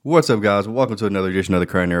What's up, guys? Welcome to another edition of the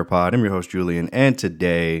Current Era Pod. I'm your host, Julian, and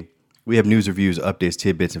today we have news, reviews, updates,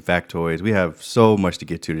 tidbits, and factoids. We have so much to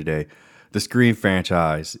get to today. The Scream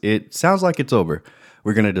franchise, it sounds like it's over.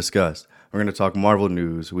 We're going to discuss. We're going to talk Marvel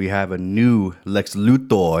news. We have a new Lex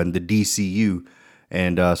Luthor in the DCU,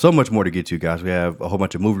 and so much more to get to, guys. We have a whole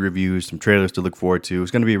bunch of movie reviews, some trailers to look forward to. It's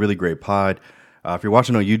going to be a really great pod. If you're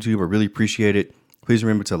watching on YouTube, I really appreciate it. Please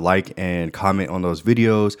remember to like and comment on those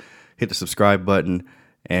videos. Hit the subscribe button.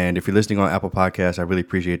 And if you're listening on Apple Podcasts, I really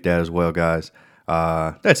appreciate that as well, guys.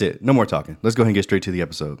 That's it. No more talking. Let's go ahead and get straight to the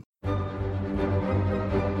episode.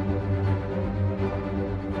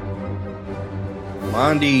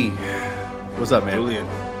 Mondi, what's up, man? Julian,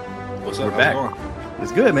 what's up? We're back.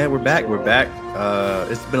 It's good, man. We're back.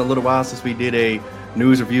 It's been a little while since we did a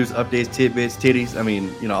news, reviews, updates, tidbits, titties. I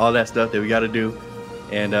mean, all that stuff that we got to do.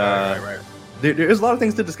 And Right. There's a lot of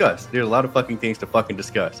things to discuss. There's a lot of fucking things to fucking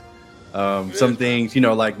discuss. Some things,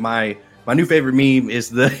 like my new favorite meme is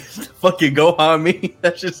the fucking Gohan meme.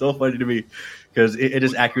 That's just so funny to me because it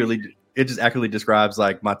just accurately describes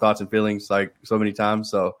like my thoughts and feelings like so many times.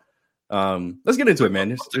 So let's get into it, man.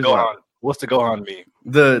 What's the Gohan meme?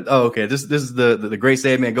 Okay. This is the Great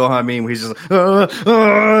Saiyaman Gohan meme. Where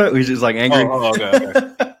he's just like angry.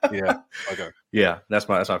 Okay. Yeah. Okay. Yeah, that's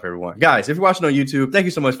my favorite one. Guys, if you're watching on YouTube, thank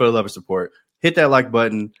you so much for the love and support. Hit that like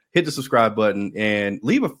button, hit the subscribe button, and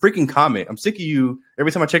leave a freaking comment. I'm sick of you.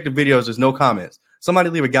 Every time I check the videos, there's no comments. Somebody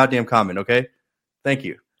leave a goddamn comment, okay? Thank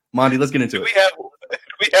you. Mondi, let's get into it. Do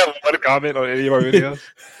we have one comment on any of our videos?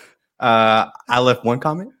 I left one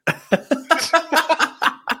comment. I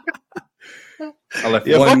left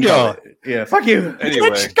Yeah, one fuck y'all. comment. Yeah, fuck you.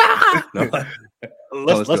 Anyway. No.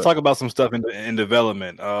 Let's talk about some stuff in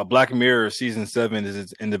development. Black Mirror season 7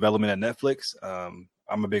 is in development at Netflix. I'm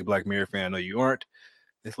a big Black Mirror fan. I know you aren't.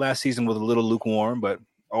 This last season was a little lukewarm, but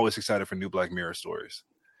always excited for new Black Mirror stories.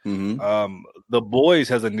 Mm-hmm. The Boys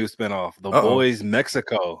has a new spinoff. The Boys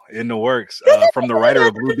Mexico in the works from the writer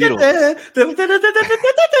of Blue Beetle.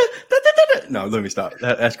 No, let me stop.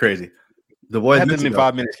 That's crazy. The Boys It hasn't Mexico. been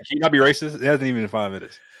 5 minutes. Can you not be racist? It hasn't even been 5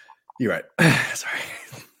 minutes. You're right. Sorry.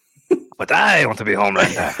 But I want to be home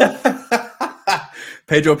right now.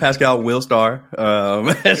 Pedro Pascal will star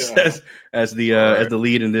as the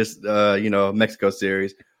lead in this Mexico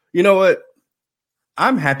series. You know what?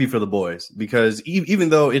 I'm happy for The Boys because even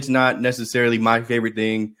though it's not necessarily my favorite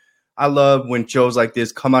thing, I love when shows like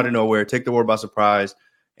this come out of nowhere, take the world by surprise,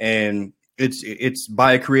 and it's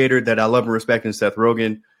by a creator that I love and respect in Seth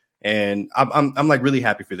Rogen, and I'm like really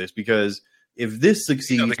happy for this because if this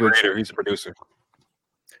succeeds, He's the creator, he's the producer.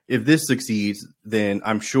 If this succeeds, then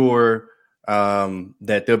I'm sure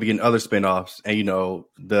that they'll be in other spinoffs. And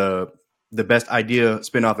the best idea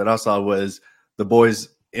spinoff that I saw was The Boys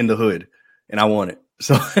in the Hood, and I want it.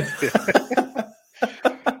 So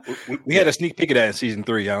we had a sneak peek of that in season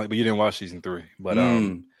 3, but you didn't watch season 3. But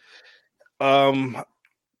The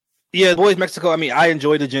Boys Mexico. I mean, I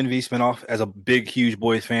enjoyed the Gen V spinoff as a big, huge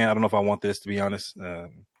Boys fan. I don't know if I want this, to be honest.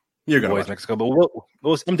 You're gonna Boys Mexico, but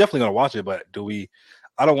I'm definitely gonna watch it. But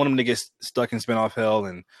I don't want them to get stuck in spinoff hell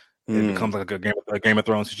and it becomes like a Game of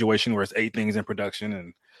Thrones situation where it's 8 things in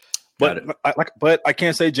production. But I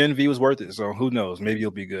can't say Gen V was worth it. So who knows? Maybe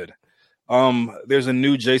it'll be good. There's a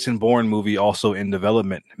new Jason Bourne movie also in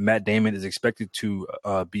development. Matt Damon is expected to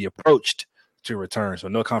be approached to return. So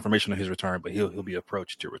no confirmation of his return, but he'll be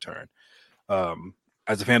approached to return.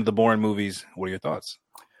 As a fan of the Bourne movies, what are your thoughts?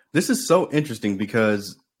 This is so interesting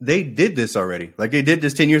because they did this already. Like they did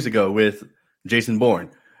this 10 years ago with Jason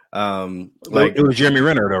Bourne. It was Jeremy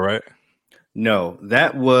Renner, though, right? No,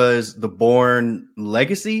 that was the Bourne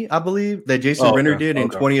Legacy, I believe, that Jason Renner did in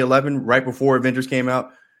 2011, right before Avengers came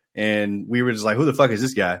out. And we were just like, who the fuck is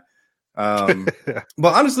this guy? But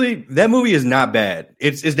honestly, that movie is not bad.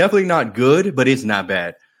 It's definitely not good, but it's not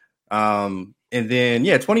bad. And then,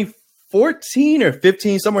 2014 or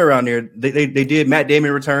 15, somewhere around there, they did Matt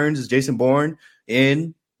Damon Returns as Jason Bourne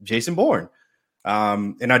in Jason Bourne.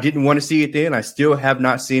 And I didn't want to see it then. I still have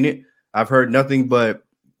not seen it. I've heard nothing but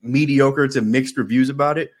mediocre to mixed reviews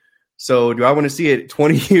about it. So do I want to see it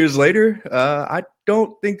 20 years later? I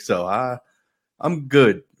don't think so. I'm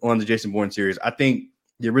good on the Jason Bourne series. I think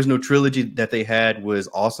the original trilogy that they had was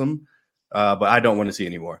awesome, but I don't want to see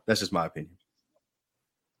anymore. That's just my opinion.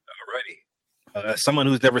 Alrighty. As someone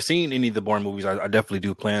who's never seen any of the Bourne movies, I definitely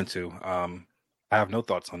do plan to. I have no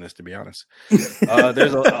thoughts on this, to be honest.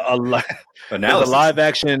 There's a live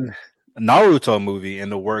action Naruto movie in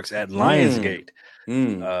the works at Lionsgate.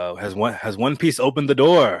 Has One Piece opened the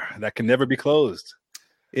door that can never be closed?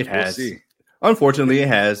 It has. Unfortunately, it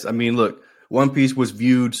has. I mean, look, One Piece was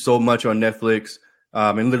viewed so much on Netflix.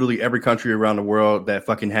 in literally every country around the world that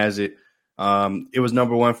fucking has it. It was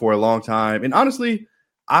number one for a long time. And honestly,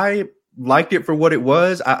 I liked it for what it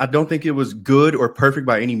was. I don't think it was good or perfect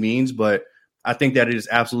by any means, but I think that it is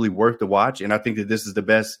absolutely worth the watch. And I think that this is the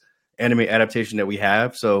best anime adaptation that we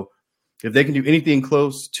have. So if they can do anything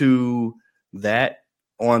close to that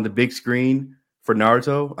on the big screen for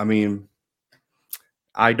Naruto, I mean,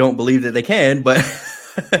 I don't believe that they can, but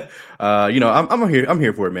I'm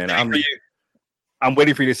here for it, man. I'm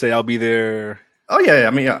waiting for you to say I'll be there. Oh yeah.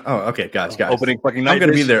 I mean, okay, guys. Opening fucking night. I'm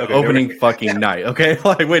gonna be there opening fucking night. Okay,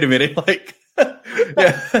 like wait a minute, like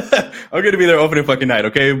yeah, I'm gonna be there opening fucking night.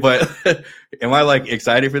 Okay, but am I like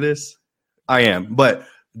excited for this? I am, but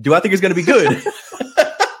do I think it's gonna be good?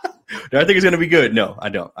 Do I think it's gonna be good? No, I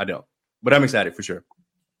don't. But I'm excited for sure.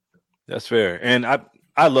 That's fair, and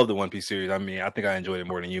I love the One Piece series. I mean, I think I enjoyed it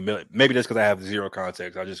more than you. Maybe just because I have zero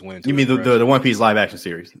context. I just went into. You mean the One Piece live action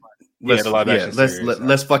series? The live action series.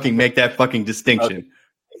 Let's fucking make that fucking distinction.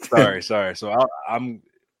 Okay. Sorry. So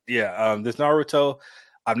this Naruto.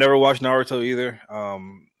 I've never watched Naruto either,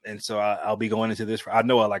 and so I'll be going into this. I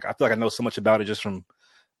feel like I know so much about it just from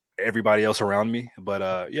everybody else around me. But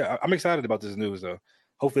I'm excited about this news though.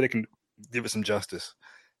 Hopefully they can give it some justice.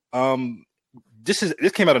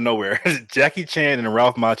 This came out of nowhere. Jackie Chan and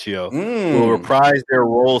Ralph Macchio will reprise their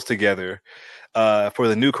roles together for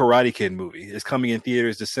the new Karate Kid movie. It's coming in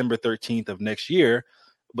theaters December 13th of next year.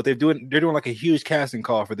 But they're doing like a huge casting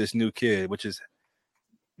call for this new kid, which is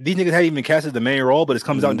these niggas hadn't even casted the main role, but it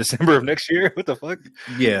comes out in December of next year. What the fuck?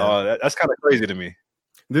 Yeah, that's kind of crazy to me.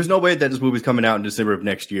 There's no way that this movie's coming out in December of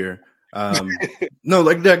next year. No,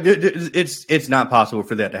 like it's not possible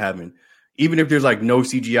for that to happen. Even if there's like no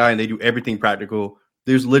CGI and they do everything practical,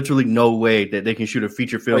 there's literally no way that they can shoot a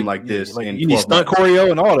feature film like this. Like, you need stunt choreo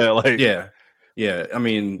and all that. Like, yeah. I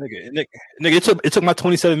mean, nigga, it took my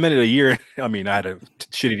 27 minutes a year. I mean, I had a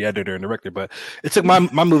shitty editor and director, but it took my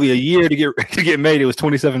movie a year to get made. It was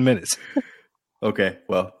 27 minutes. Okay,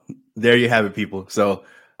 well, there you have it, people. So,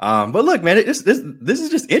 but look, man, this is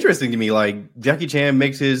just interesting to me. Like Jackie Chan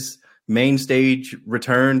makes his main stage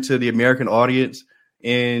return to the American audience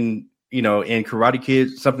in Karate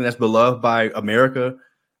Kid, something that's beloved by America.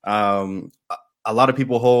 A lot of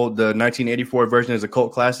people hold the 1984 version as a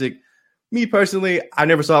cult classic. Me personally, I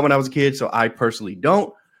never saw it when I was a kid, so I personally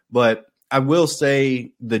don't. But I will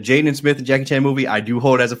say the Jaden Smith and Jackie Chan movie, I do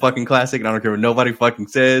hold as a fucking classic, and I don't care what nobody fucking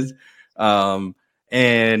says.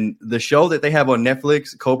 And the show that they have on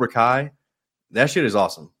Netflix, Cobra Kai, that shit is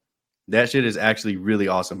awesome. That shit is actually really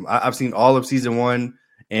awesome. I've seen all of season 1,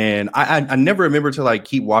 and I never remember to like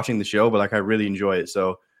keep watching the show, but like I really enjoy it.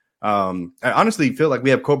 So I honestly feel like we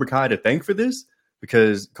have Cobra Kai to thank for this,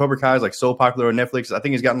 because Cobra Kai is like so popular on Netflix. I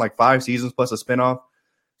think it's gotten like 5 seasons plus a spinoff.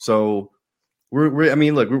 So we're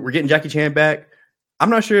getting Jackie Chan back.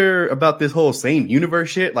 I'm not sure about this whole same universe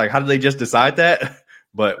shit. Like, how did they just decide that?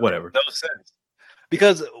 But whatever. No sense.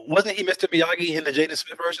 Because wasn't he Mr. Miyagi in the Jaden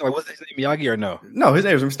Smith version? Like, wasn't his name Miyagi or no? No, his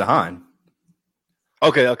name was Mr. Han.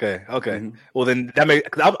 Okay. Mm-hmm. Well, then that makes.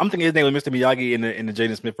 I'm thinking his name was Mr. Miyagi in the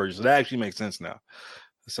Jaden Smith version, so that actually makes sense now.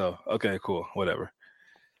 So okay, cool, whatever.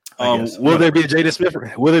 Will there be a Jaden Smith?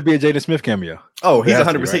 Will there be a Jaden Smith cameo? Oh, he's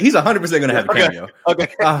 100%. He's 100% going to have a cameo. Okay,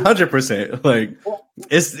 100%. Like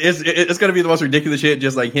it's going to be the most ridiculous shit.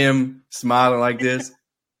 Just like him smiling like this.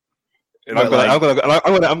 And I'm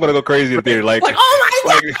gonna go crazy in theater. Like oh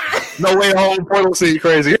my god! No way home portal scene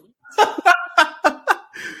crazy. Did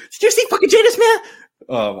you see fucking Jaden Smith?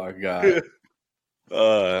 Oh my god.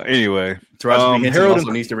 Anyway, Harold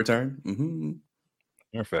also needs to return. Mm-hmm.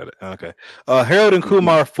 Okay. Harold and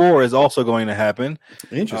Kumar 4 is also going to happen.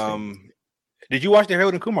 Interesting. Did you watch the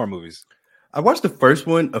Harold and Kumar movies? I watched the first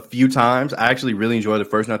one a few times. I actually really enjoyed the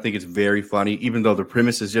first one. I think it's very funny, even though the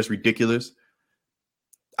premise is just ridiculous.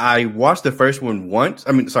 I watched the first one once.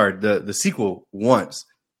 I mean, sorry, the sequel once.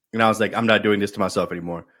 And I was like, I'm not doing this to myself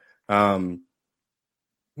anymore.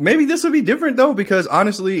 Maybe this will be different, though, because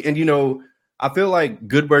honestly, and I feel like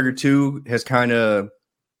Good Burger 2 has kind of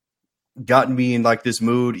gotten me in like this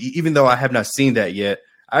mood, even though I have not seen that yet.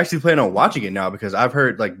 I actually plan on watching it now because I've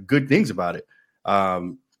heard like good things about it.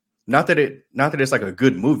 Not that it's like a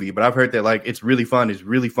good movie, but I've heard that like it's really fun. It's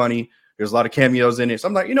really funny. There's a lot of cameos in it. So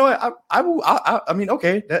I'm like, you know what? I mean,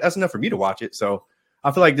 okay, that's enough for me to watch it. So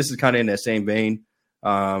I feel like this is kind of in that same vein.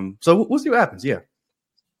 So we'll see what happens. Yeah.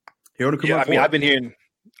 I mean, I've been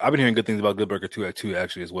hearing good things about Good Burger 2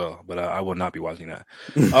 actually as well, but I will not be watching that.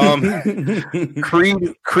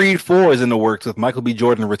 Creed 4 is in the works with Michael B.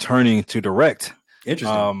 Jordan returning to direct.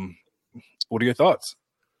 Interesting. What are your thoughts?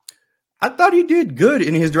 I thought he did good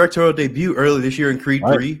in his directorial debut earlier this year in Creed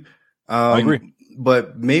 3. I agree.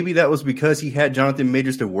 but maybe that was because he had Jonathan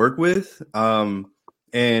Majors to work with.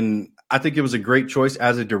 And I think it was a great choice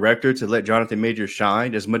as a director to let Jonathan Majors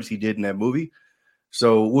shine as much as he did in that movie.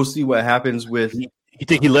 So we'll see what happens with. You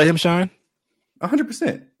think he let him shine?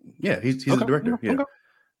 100%. Yeah, he's a director. Yeah. Okay.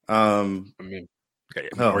 I mean,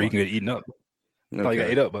 or you can get eaten up. Okay. Oh, you got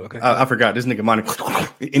ate up, but okay. I forgot this nigga mind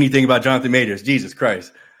anything about Jonathan Majors. Jesus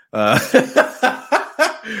Christ.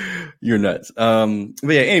 You're nuts. But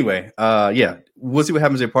yeah, anyway, yeah, we'll see what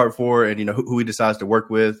happens in part 4 and, who he decides to work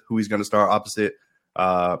with, who he's going to star opposite.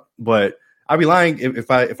 But I'd be lying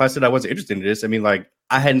if I said I wasn't interested in this. I mean, like,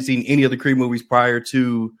 I hadn't seen any of the Creed movies prior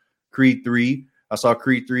to Creed 3. I saw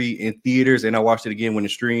Creed 3 in theaters and I watched it again when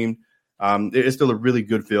it streamed. It's still a really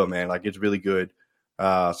good film, man. Like, it's really good.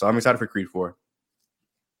 So I'm excited for Creed 4.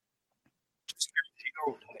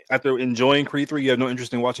 After enjoying Creed 3, you have no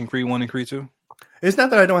interest in watching Creed 1 and Creed 2? It's not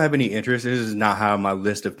that I don't have any interest. This is not how my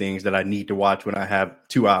list of things that I need to watch when I have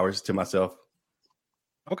 2 hours to myself.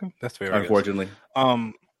 Okay, that's fair. Unfortunately.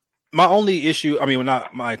 My only issue, I mean,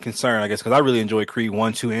 not my concern, I guess, because I really enjoy Creed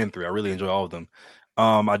 1, 2, and 3. I really enjoy all of them.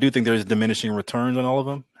 I do think there's diminishing returns on all of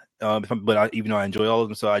them, even though I enjoy all of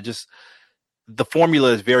them. So the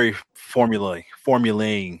formula is very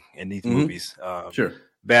formulating in these movies. Sure.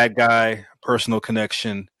 Bad guy, personal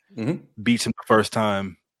connection, beats him the first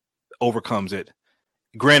time, overcomes it.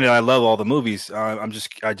 Granted, I love all the movies.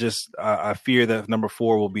 I fear that number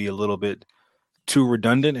 4 will be a little bit too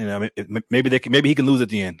redundant, and I mean, maybe he can lose at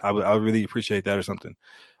the end. I would really appreciate that or something.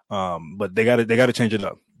 But they got to change it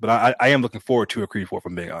up. But I am looking forward to a Creed 4, if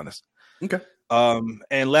I'm being honest. Okay.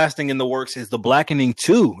 And last thing in the works is The Blackening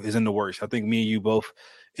 2 is in the works. I think me and you both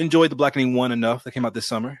enjoyed The Blackening 1 enough. That came out this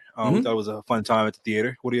summer. We thought it was a fun time at the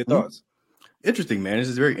theater. What are your thoughts? Interesting, man. This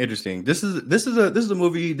is very interesting. This is a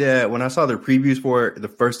movie that when I saw the previews for it the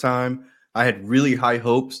first time, I had really high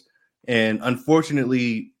hopes, and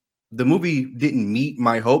unfortunately, the movie didn't meet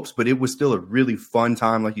my hopes. But it was still a really fun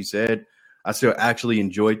time, like you said. I still actually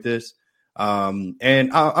enjoyed this,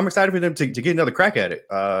 and I'm excited for them to get another crack at it.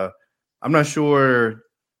 I'm not sure,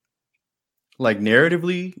 like,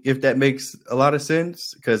 narratively, if that makes a lot of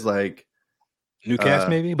sense, because like. New cast,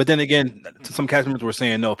 maybe, but then again, some cast members were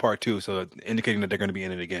saying no, part 2, so indicating that they're going to be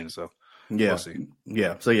in it again. So yeah, we'll see.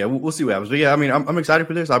 Yeah. So yeah, we'll see what happens. But yeah, I mean, I'm excited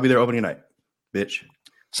for this. I'll be there opening night, bitch.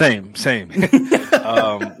 Same.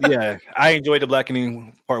 Yeah, I enjoyed The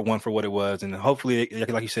Blackening part 1 for what it was, and hopefully,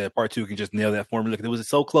 like you said, part 2 can just nail that formula. It was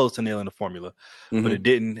so close to nailing the formula, but it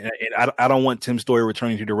didn't. And I don't want Tim Story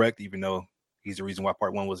returning to direct, even though he's the reason why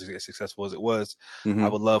part 1 was as successful as it was. I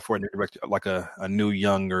would love for a new director, like a new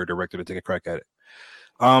younger director, to take a crack at it.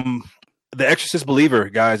 The Exorcist Believer,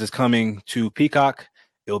 guys, is coming to Peacock.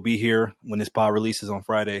 It'll be here when this pod releases on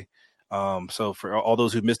Friday. So for all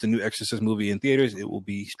those who missed the new Exorcist movie in theaters, it will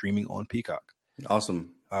be streaming on Peacock.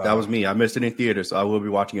 Awesome. That was me. I missed it in theaters, so I will be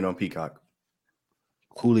watching it on Peacock.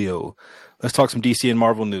 Coolio. Let's talk some DC and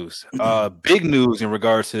Marvel news. Big news in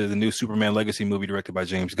regards to the new Superman Legacy movie directed by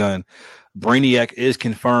James Gunn. Brainiac is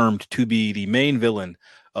confirmed to be the main villain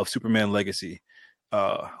of Superman Legacy.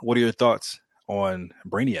 What are your thoughts on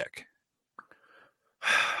Brainiac?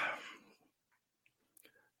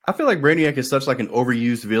 I feel like Brainiac is such like an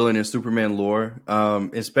overused villain in Superman lore,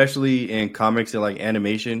 especially in comics and like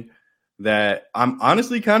animation, that I'm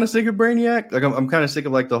honestly kind of sick of Brainiac. Like I'm kind of sick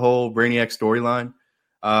of like the whole Brainiac storyline.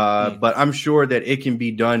 But I'm sure that it can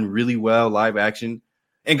be done really well live action.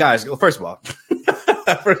 And guys, first of all,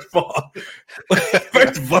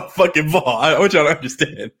 fucking ball. I want y'all to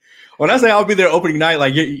understand. When I say I'll be there opening night,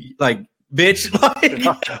 like bitch, like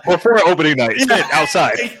before opening night,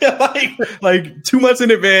 outside, like 2 months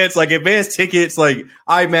in advance, like advanced tickets, like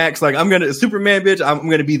IMAX, like Superman, bitch, I'm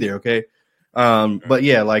gonna be there, okay. But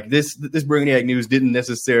yeah, like this Brainiac news didn't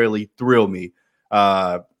necessarily thrill me.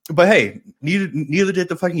 But hey, neither did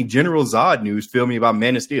the fucking General Zod news fill me about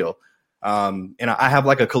Man of Steel. And I have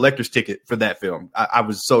like a collector's ticket for that film. I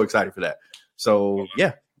was so excited for that. So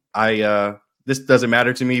yeah, this doesn't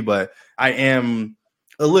matter to me, but I am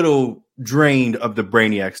a little drained of the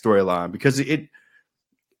Brainiac storyline because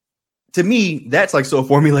to me, that's like so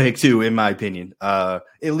formulaic too, in my opinion. At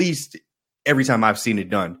least every time I've seen it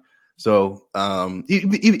done. So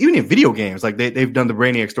even in video games, like they've done the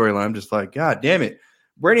Brainiac storyline. I'm just like, God damn it.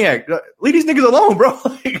 Brainiac, leave these niggas alone, bro.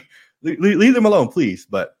 Like, leave them alone, please.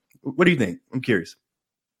 But what do you think? I'm curious.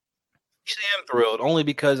 I am thrilled, only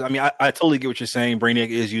because I mean I totally get what you're saying. Brainiac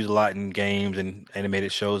is used a lot in games and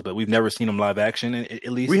animated shows, but we've never seen him live action,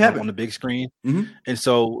 at least we haven't on the big screen. And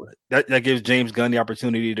so that gives James Gunn the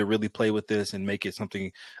opportunity to really play with this and make it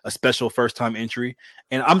a special first time entry.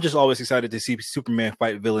 And I'm just always excited to see Superman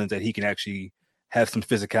fight villains that he can actually have some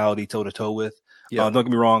physicality toe to toe with. Yeah. Don't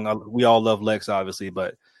get me wrong. We all love Lex, obviously,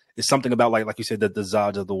 but it's something about like you said, that the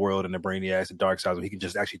Zods of the world and the Brainiacs, the dark sides, where he can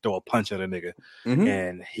just actually throw a punch at a nigga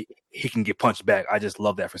and he can get punched back. I just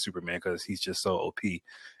love that for Superman because he's just so OP,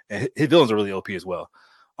 and his villains are really OP as well.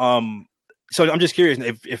 So I'm just curious,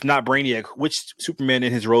 if not Brainiac, which Superman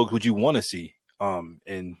in his rogue would you want to see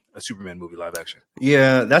in a Superman movie live action?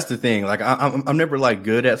 Yeah, that's the thing. Like I'm never like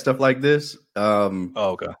good at stuff like this.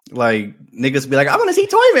 Okay. Like niggas be like, I want to see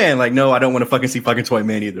Toyman. Like, no, I don't want to fucking see fucking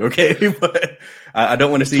Toyman either. Okay, but I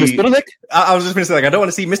don't want to see. I was just gonna say like I don't want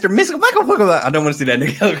to see Mr. Mystical Michael. I don't want to see that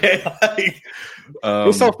nigga. Okay. Like,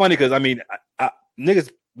 it's so funny because I mean, niggas,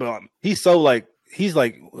 he's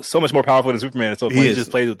like so much more powerful than Superman. So he just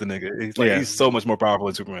plays with the nigga. He's so much more powerful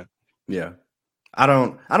than Superman. Yeah. I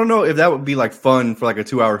don't know if that would be like fun for like a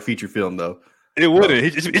 2-hour feature film though. It wouldn't.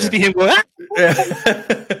 It'd just be him going.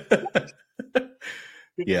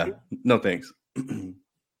 Yeah. No thanks.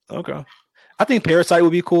 Okay. I think Parasite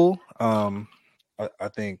would be cool. I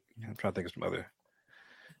think I'm trying to think of some other.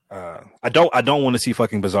 I don't want to see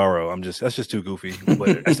fucking Bizarro. That's just too goofy.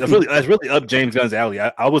 But that's really up James Gunn's alley.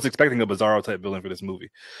 I was expecting a Bizarro type villain for this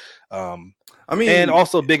movie. I mean, and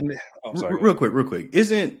also big. Oh, sorry. Real quick.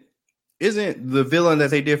 Isn't the villain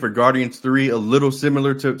that they did for Guardians 3 a little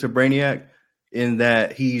similar to Brainiac in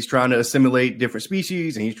that he's trying to assimilate different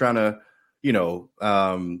species and he's trying to,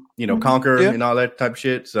 conquer and all that type of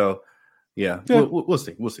shit. So yeah. We'll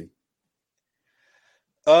see.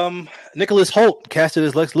 Nicholas Hoult casted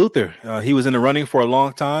as Lex Luthor. He was in the running for a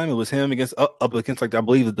long time. It was him up against like I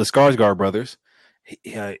believe the Skarsgård brothers.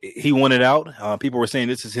 He won it out. People were saying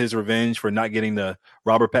this is his revenge for not getting the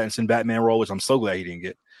Robert Pattinson Batman role, which I'm so glad he didn't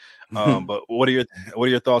get. But what are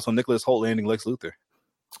your thoughts on Nicholas Hoult landing Lex Luthor?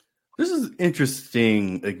 This is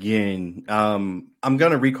interesting. Again, I'm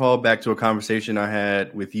gonna recall back to a conversation I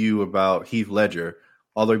had with you about Heath Ledger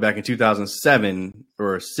all the way back in 2007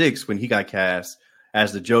 or 6 when he got cast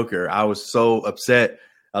as the Joker. I was so upset.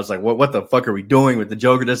 I was like, what the fuck are we doing with the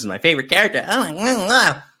Joker? This is my favorite character.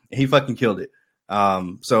 And he fucking killed it.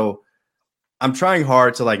 So I'm trying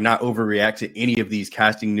hard to like not overreact to any of these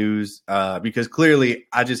casting news because clearly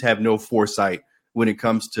I just have no foresight when it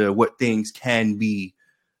comes to what things can be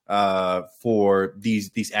for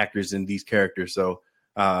these actors and these characters. So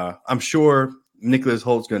I'm sure Nicholas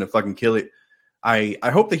Holt's going to fucking kill it. I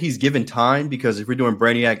hope that he's given time because if we're doing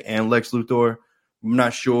Brainiac and Lex Luthor, I'm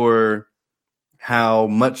not sure how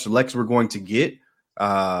much Lex we're going to get.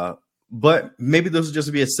 But maybe this will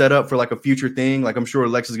just be a setup for like a future thing. Like I'm sure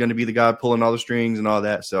Lex is going to be the guy pulling all the strings and all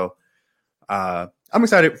that. So I'm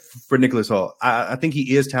excited for Nicholas Hoult. I think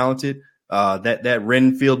he is talented. That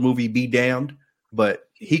Renfield movie be damned, but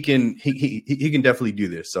he can definitely do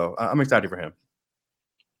this. So I'm excited for him.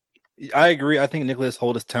 I agree. I think Nicholas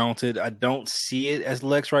Hoult is talented. I don't see it as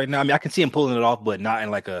Lex right now. I mean, I can see him pulling it off, but not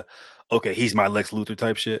in like okay, he's my Lex Luthor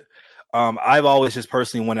type shit. I've always just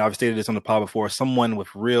personally wanted, I've stated this on the pod before, someone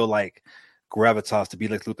with real like gravitas to be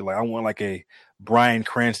Lex Luthor. Like I want like a Bryan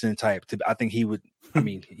Cranston type. I think he would. I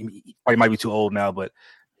mean, he probably might be too old now, but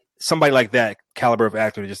somebody like that caliber of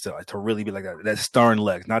actor just to really be like that stern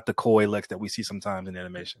Lex, not the coy Lex that we see sometimes in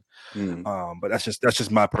animation. But that's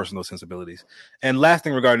just my personal sensibilities. And last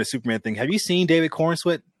thing regarding the Superman thing, have you seen David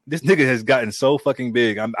Cornsweet? This nigga has gotten so fucking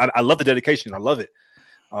big. I love the dedication. I love it.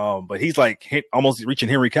 But he's like almost reaching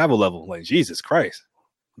Henry Cavill level. Like Jesus Christ,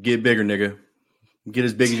 get bigger, nigga. Get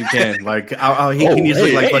as big as you can. Like he needs to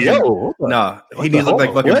look like fucking. He needs to look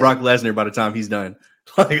like fucking Brock Lesnar by the time he's done.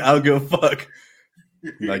 Like I don't give a fuck.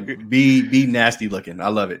 Like be nasty looking. I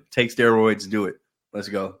love it. Take steroids, do it. Let's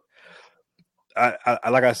go. I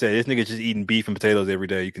like I said, this nigga just eating beef and potatoes every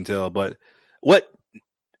day. You can tell. But what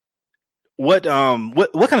kind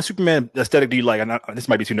of Superman aesthetic do you like? This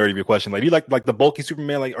might be too nerdy of your question. Like, do you like the bulky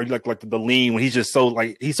Superman, like, or you like the lean when he's just so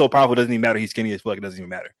like he's so powerful? It doesn't even matter. He's skinny as fuck. It doesn't even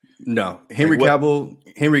matter. No, Henry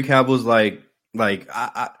Cavill's like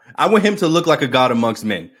I want him to look like a god amongst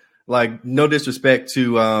men. Like no disrespect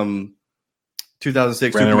to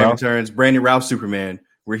 2006 Brandon Superman Routh. Returns, Brandon Routh Superman,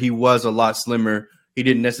 where he was a lot slimmer. He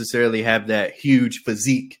didn't necessarily have that huge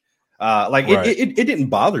physique. It didn't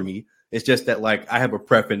bother me. It's just that like I have a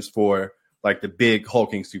preference for like the big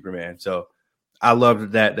hulking Superman. So I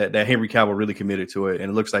loved that Henry Cavill really committed to it,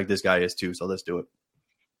 and it looks like this guy is too. So let's do it.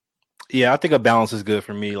 Yeah, I think a balance is good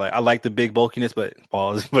for me. Like I like the big bulkiness, but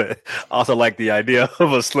I also like the idea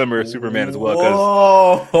of a slimmer Superman as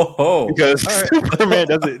well. Because Superman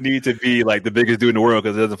doesn't need to be like the biggest dude in the world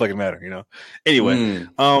because it doesn't fucking matter, you know. Anyway,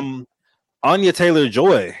 Anya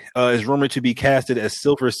Taylor-Joy is rumored to be casted as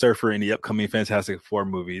Silver Surfer in the upcoming Fantastic Four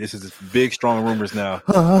movie. This is big, strong rumors now.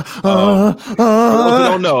 For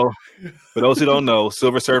those who don't know,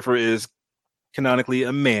 Silver Surfer is canonically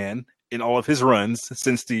a man in all of his runs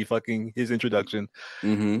since his introduction.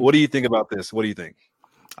 Mm-hmm. What do you think about this? What do you think?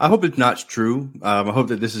 I hope it's not true. I hope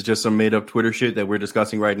that this is just some made up Twitter shit that we're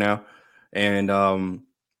discussing right now. And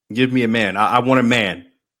give me a man. I want a man.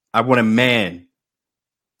 I want a man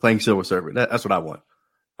playing Silver Surfer. That's what I want.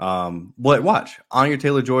 But watch, Anya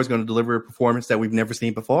Taylor-Joy is going to deliver a performance that we've never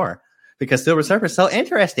seen before because Silver Surfer is so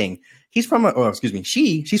interesting. She's from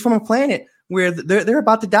a planet where they're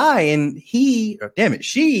about to die, and she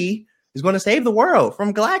is going to save the world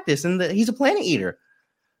from Galactus, and he's a planet eater.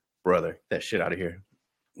 Brother, that shit out of here.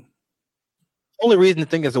 Only reason to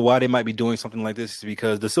think as to why they might be doing something like this is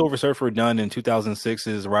because the Silver Surfer done in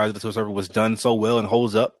 2006's Rise of the Silver Surfer was done so well and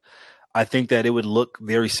holds up. I think that it would look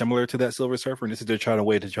very similar to that Silver Surfer, and this is their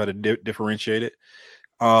way to differentiate it.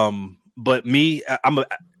 But me,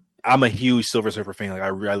 I'm a huge Silver Surfer fan. Like I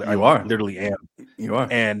literally am. You are,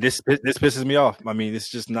 and this pisses me off. I mean, it's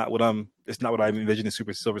just not what It's not what I envision in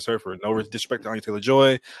Silver Surfer. No disrespect to Anya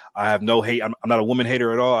Taylor-Joy. I have no hate. I'm not a woman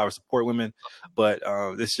hater at all. I support women, but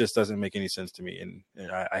this just doesn't make any sense to me,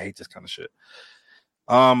 and I hate this kind of shit.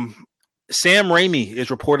 Sam Raimi is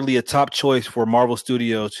reportedly a top choice for Marvel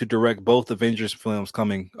Studios to direct both Avengers films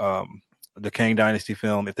coming. The Kang Dynasty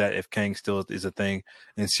film, if Kang still is a thing,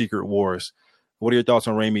 and Secret Wars. What are your thoughts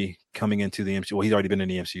on Raimi coming into the MCU? Well, he's already been in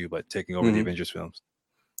the MCU, but taking over the Avengers films.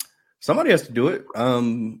 Somebody has to do it.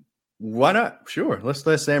 Why not? Sure. Let's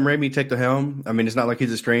let Sam Raimi take the helm. I mean, it's not like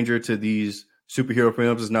he's a stranger to these superhero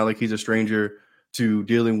films. It's not like he's a stranger to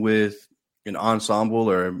dealing with an ensemble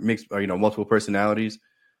or mixed, or, multiple personalities.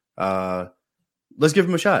 Let's give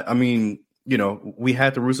him a shot. I mean, we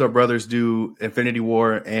had the Russo brothers do Infinity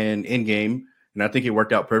War and Endgame, and I think it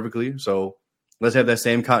worked out perfectly. So let's have that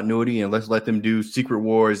same continuity, and let's let them do Secret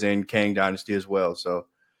Wars and Kang Dynasty as well. So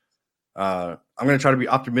I'm going to try to be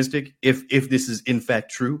optimistic if this is in fact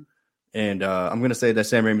true. And I'm going to say that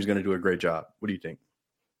Sam Raimi is going to do a great job. What do you think?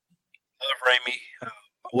 I love Raimi.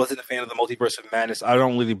 I wasn't a fan of the Multiverse of Madness. I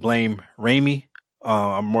don't really blame Raimi.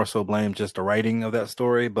 I'm more so blame just the writing of that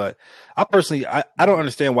story. But I personally, I don't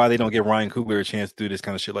understand why they don't give Ryan Coogler a chance to do this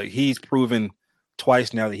kind of shit. Like, he's proven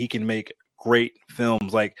twice now that he can make great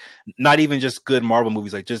films. Like, not even just good Marvel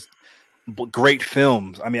movies, like just great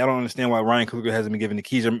films. I mean, I don't understand why Ryan Coogler hasn't been given the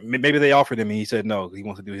keys. Or maybe they offered him and he said no, he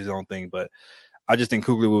wants to do his own thing. But I just think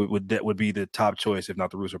Coogler would be the top choice, if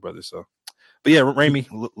not the Russo brothers. So, but yeah, Raimi,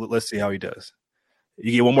 let's see how he does.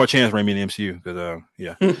 You get one more chance, Raimi, in the MCU, because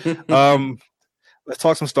yeah. Let's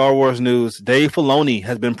talk some Star Wars news. Dave Filoni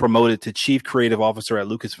has been promoted to Chief Creative Officer at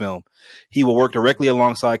Lucasfilm. He will work directly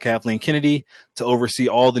alongside Kathleen Kennedy to oversee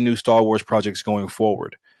all the new Star Wars projects going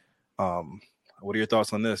forward. What are your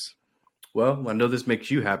thoughts on this? Well, I know this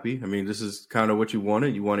makes you happy. I mean, this is kind of what you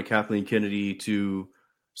wanted. You wanted Kathleen Kennedy to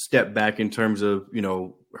step back in terms of,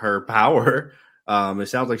 her power. It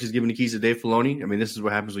sounds like she's giving the keys to Dave Filoni. I mean, this is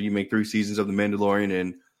what happens when you make 3 seasons of The Mandalorian,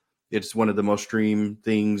 and it's one of the most streamed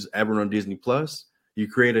things ever on Disney Plus. You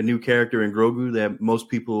create a new character in Grogu that most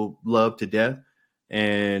people love to death.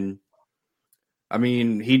 And I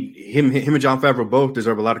mean, him and Jon Favreau both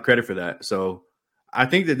deserve a lot of credit for that. So I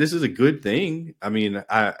think that this is a good thing. I mean,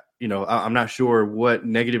 I'm not sure what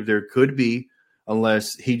negative there could be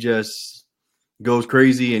unless he just goes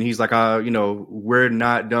crazy and he's like, we're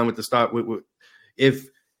not done with the start. If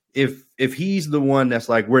he's the one that's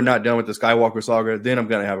like, we're not done with the Skywalker saga, then I'm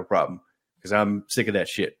going to have a problem because I'm sick of that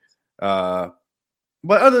shit.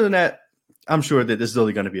 But other than that, I'm sure that this is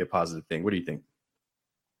only going to be a positive thing. What do you think?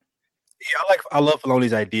 Yeah, I love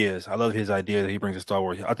Filoni's ideas. I love his idea that he brings to Star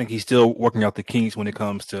Wars. I think he's still working out the kinks when it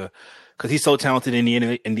comes to, because he's so talented in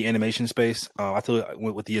the animation space. I feel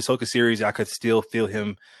with the Ahsoka series, I could still feel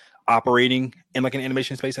him operating in like an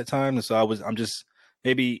animation space at times. And so I'm just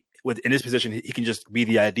maybe in this position, he can just be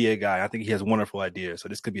the idea guy. I think he has wonderful ideas, so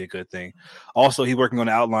this could be a good thing. Also, he's working on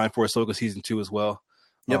the outline for Ahsoka season 2 as well.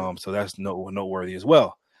 Yep. So that's noteworthy as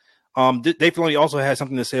well. Dave Filoni also had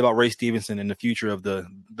something to say about Ray Stevenson and the future of the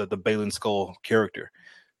Baylan Skoll character.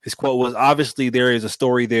 His quote was, "Obviously, there is a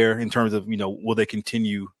story there in terms of, will they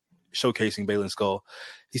continue showcasing Baylan Skoll?"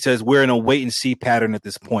 He says, "We're in a wait and see pattern at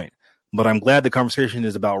this point, but I'm glad the conversation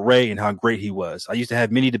is about Ray and how great he was. I used to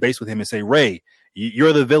have many debates with him and say, Ray,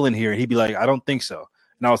 you're the villain here." And he'd be like, "I don't think so."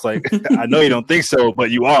 And I was like, "I know you don't think so,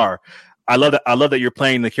 but you are. I love that you're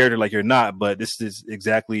playing the character like you're not, but this is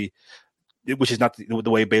exactly, which is not the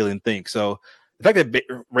way Baylan thinks." So the fact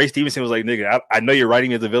that Ray Stevenson was like, "Nigga, I know you're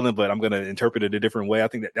writing me as a villain, but I'm going to interpret it a different way." I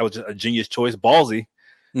think that was just a genius choice, ballsy,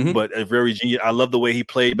 but a very genius. I love the way he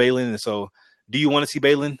played Baylan. And so, do you want to see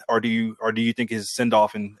Baylan, or do you think his send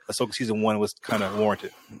off in Ahsoka season 1 was kind of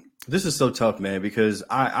warranted? This is so tough, man, because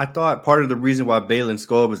I thought part of the reason why Baylan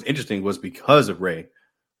Skoll was interesting was because of Ray.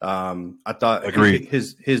 I thought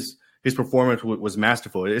his performance was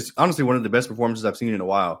masterful. It's honestly one of the best performances I've seen in a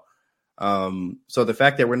while. So the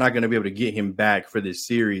fact that we're not going to be able to get him back for this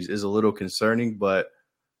series is a little concerning, but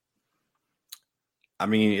I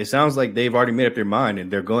mean, it sounds like they've already made up their mind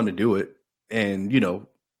and they're going to do it. And, you know,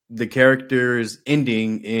 the character's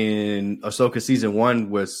ending in Ahsoka season 1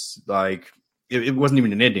 was like, it wasn't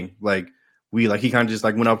even an ending. Like he kind of just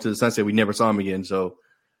like went off to the sunset. We never saw him again. So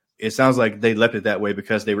it sounds like they left it that way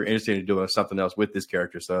because they were interested in doing something else with this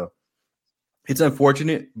character. So it's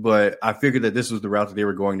unfortunate, but I figured that this was the route that they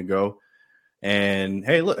were going to go. And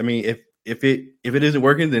hey, look, I mean, if it isn't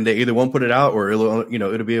working, then they either won't put it out or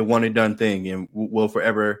it'll be a one and done thing, and we'll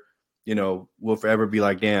forever be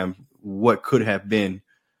like, damn, what could have been.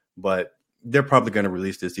 But they're probably going to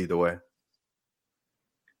release this either way.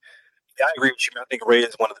 Yeah, I agree with you. I think Rey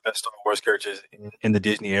is one of the best Star Wars characters in the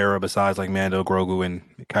Disney era, besides like Mando, Grogu, and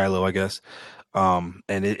Kylo, I guess. And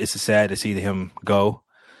it's sad to see him go.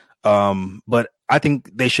 But I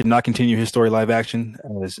think they should not continue his story live action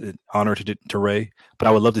as an honor to Rey. But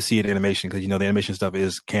I would love to see it in animation because, the animation stuff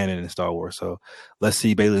is canon in Star Wars. So let's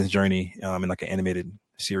see Baylan's journey in like an animated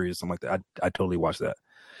series or something like that. I totally watch that.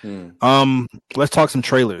 Let's talk some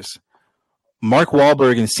trailers. Mark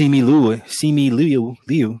Wahlberg and Simu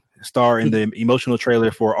Liu star in the emotional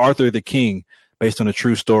trailer for Arthur the King, based on a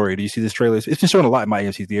true story. Do you see this trailer? It's been shown a lot in my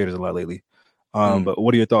AMC theaters a lot lately. But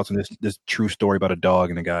what are your thoughts on this true story about a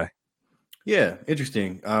dog and a guy? Yeah,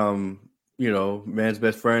 interesting. Man's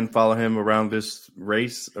best friend, follow him around this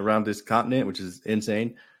race, around this continent, which is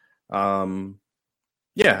insane.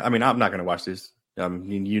 Yeah, I mean, I'm not going to watch this. I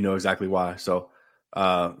mean, you know exactly why. So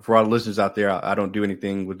for all the listeners out there, I don't do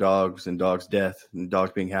anything with dogs and dogs' death and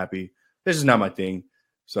dogs being happy. This is not my thing.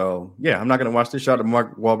 So, yeah, I'm not going to watch this. Shout out to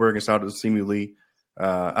Mark Wahlberg and shout out to Simu Lee.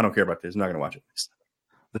 I don't care about this. I'm not going to watch it.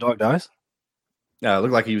 The dog dies? It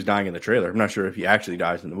looked like he was dying in the trailer. I'm not sure if he actually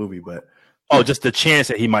dies in the movie, but... Oh, just the chance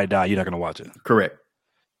that he might die. You're not going to watch it. Correct.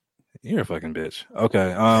 You're a fucking bitch.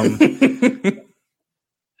 Okay.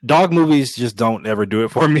 Dog movies just don't ever do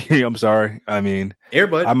it for me. I'm sorry. I mean... Air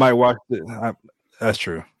Bud. I might watch it. That's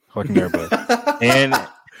true. Fucking Air Bud.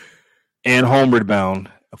 and Homeward Bound.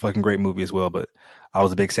 A fucking great movie as well, but I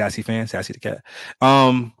was a big Sassy fan. Sassy the cat.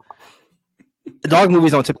 Dog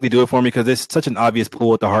movies don't typically do it for me because it's such an obvious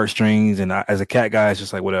pull at the heartstrings, and as a cat guy, it's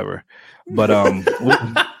just like whatever. But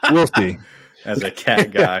we'll see. As a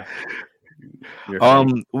cat guy,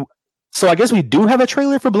 so I guess we do have a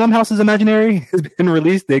trailer for Blumhouse's Imaginary. It's been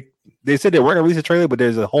released. They said they weren't gonna release a trailer, but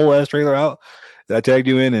there's a whole ass trailer out that I tagged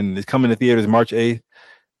you in, and it's coming to theaters March 8th.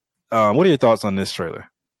 What are your thoughts on this trailer?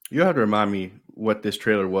 You have to remind me what this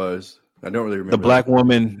trailer was. I don't really remember. The black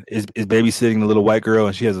woman is babysitting the little white girl,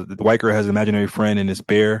 and the white girl has an imaginary friend in this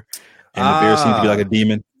bear, and the bear seems to be like a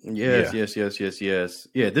demon. Yes.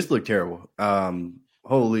 Yeah, this looked terrible.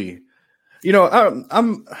 Holy,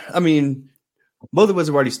 I mean, both of us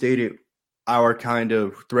have already stated our kind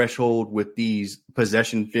of threshold with these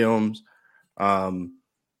possession films,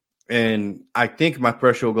 and I think my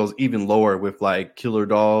threshold goes even lower with like killer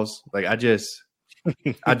dolls. Like I just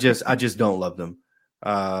don't love them.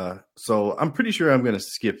 So I'm pretty sure I'm going to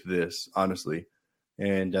skip this, honestly.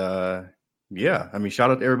 And, yeah, I mean, shout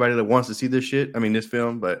out to everybody that wants to see this shit. I mean, this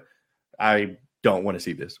film, but I don't want to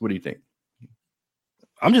see this. What do you think?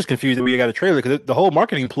 I'm just confused that we got a trailer because the whole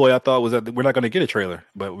marketing ploy I thought was that we're not going to get a trailer,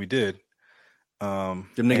 but we did. Them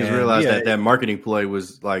niggas realized that marketing ploy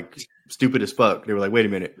was like stupid as fuck. They were like, wait a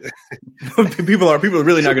minute. people are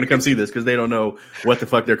really not going to come see this because they don't know what the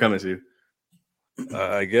fuck they're coming to.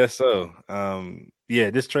 I guess so. Yeah,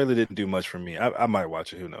 this trailer didn't do much for me. I might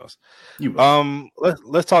watch it. Who knows?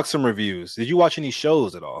 Let's talk some reviews. Did you watch any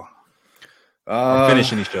shows at all? Or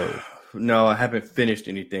finish any shows? No, I haven't finished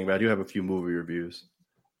anything, but I do have a few movie reviews.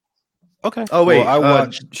 Okay. Oh wait, I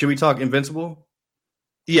watched. Should we talk Invincible?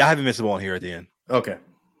 Yeah, I have Invincible on here at the end. Okay.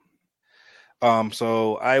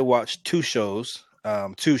 So I watched two shows.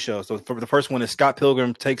 So for the first one is Scott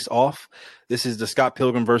Pilgrim Takes Off. This is the Scott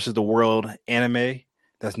Pilgrim versus the World anime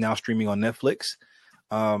that's now streaming on Netflix.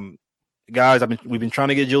 Guys, we've been trying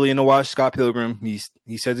to get Julian to watch Scott Pilgrim.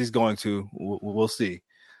 He says he's going to. We'll see.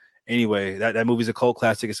 Anyway, that movie's a cult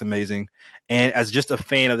classic. It's amazing. And as just a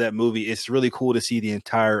fan of that movie, it's really cool to see the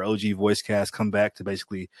entire OG voice cast come back to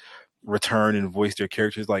basically return and voice their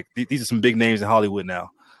characters. Like these are some big names in Hollywood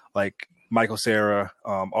now, like Michael Cera,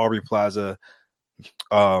 Aubrey Plaza,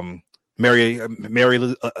 Mary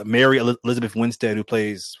Elizabeth Winstead, who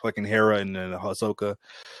plays fucking Hera in Ahsoka.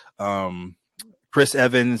 Chris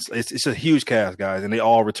Evans. It's a huge cast, guys, and they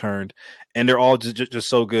all returned, and they're all just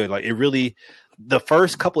so good. Like it really, the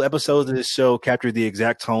first couple episodes of this show captured the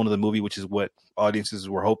exact tone of the movie, which is what audiences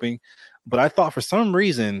were hoping. But I thought for some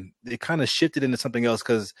reason it kind of shifted into something else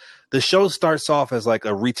because the show starts off as like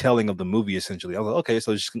a retelling of the movie. Essentially, I was like, okay,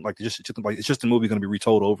 so it's just a movie going to be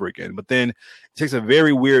retold over again. But then it takes a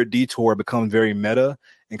very weird detour, becomes very meta,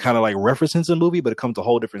 and kind of like references the movie, but it comes a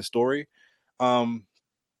whole different story.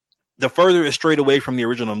 The further it strayed away from the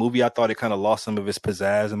original movie, I thought it kind of lost some of its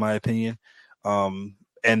pizzazz, in my opinion. And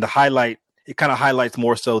it kind of highlights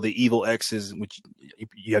more so the evil exes, which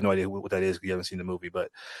you have no idea what that is because you haven't seen the movie,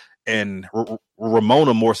 and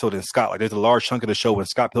Ramona more so than Scott. Like there's a large chunk of the show when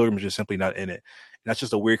Scott Pilgrim is just simply not in it. And that's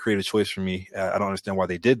just a weird creative choice for me. I don't understand why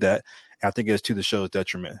they did that. And I think it's to the show's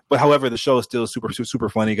detriment. But however, the show is still super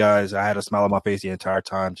funny, guys. I had a smile on my face the entire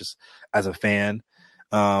time just as a fan.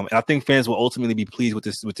 And I think fans will ultimately be pleased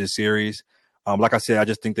with this series. Like I said, I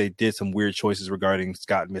just think they did some weird choices regarding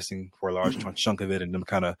Scott missing for a large chunk of it and them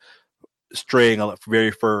kind of straying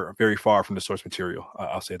very far from the source material.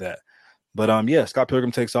 I'll say that. But yeah, Scott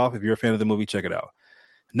Pilgrim takes off. If you're a fan of the movie, check it out.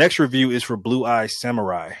 Next review is for Blue Eye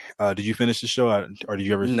Samurai. Did you finish the show, or did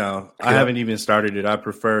you ever? No, I haven't even started it. I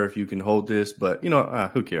prefer if you can hold this, but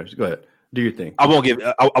who cares? Go ahead, do your thing. I won't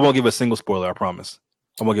give a single spoiler. I promise.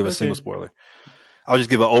 I won't give a single spoiler. I'll just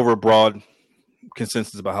give an overbroad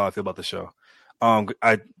consensus about how I feel about the show.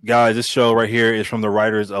 Guys, this show right here is from the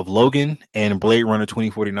writers of Logan and Blade Runner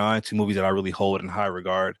 2049, two movies that I really hold in high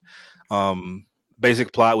regard.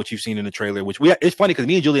 Basic plot, which you've seen in the trailer, it's funny because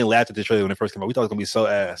me and Julian laughed at the trailer when it first came out. We thought it was going to be so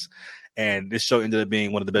ass. And this show ended up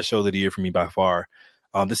being one of the best shows of the year for me by far.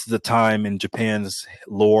 This is a time in Japan's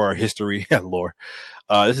history.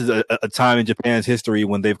 This is a time in Japan's history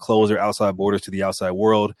when they've closed their outside borders to the outside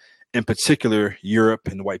world, in particular Europe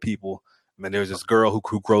and white people. I mean, there's this girl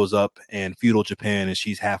who grows up in feudal Japan, and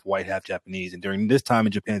she's half white, half Japanese. And during this time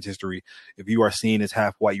in Japan's history, if you are seen as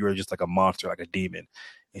half white, you are just like a monster, like a demon.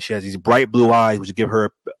 And she has these bright blue eyes, which give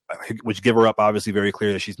her up obviously very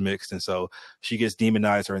clear that she's mixed. And so she gets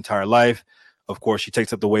demonized her entire life. Of course, she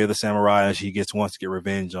takes up the way of the samurai, and she wants to get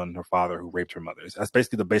revenge on her father who raped her mother. That's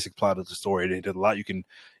basically the basic plot of the story. There's a lot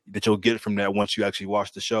that you'll get from that once you actually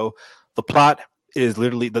watch the show. The plot is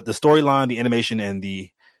literally the storyline, the animation, and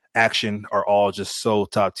the action are all just so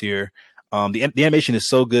top tier. The animation is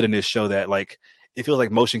so good in this show that like it feels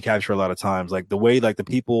like motion capture a lot of times. Like the way like the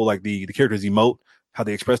people, like the characters emote, how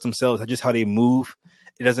they express themselves, just how they move.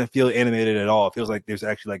 It doesn't feel animated at all. It feels like there's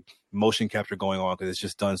actually like motion capture going on because it's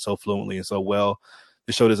just done so fluently and so well.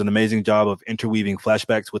 The show does an amazing job of interweaving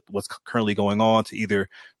flashbacks with what's currently going on to either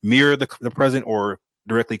mirror the present or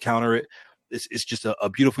directly counter it. It's just a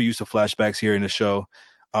beautiful use of flashbacks here in the show.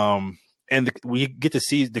 We get to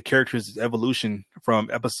see the character's evolution from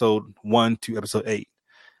episode 1 to episode 8.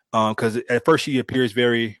 Because at first she appears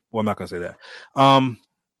I'm not going to say that.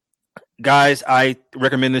 Guys, I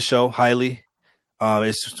recommend this show highly.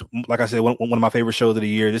 It's like I said, one of my favorite shows of the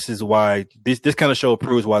year. This is why this kind of show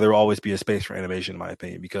proves why there will always be a space for animation, in my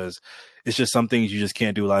opinion, because it's just some things you just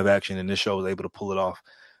can't do live action, and this show is able to pull it off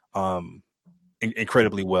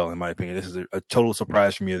incredibly well, in my opinion. This is a total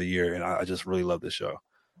surprise for me of the year, and I just really love this show.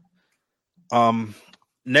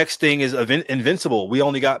 Next thing is Invincible. We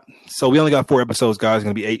only got 4 episodes, guys. It's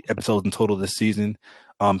going to be 8 episodes in total this season.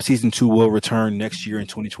 Season 2 will return next year in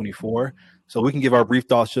 2024. So we can give our brief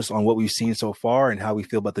thoughts just on what we've seen so far and how we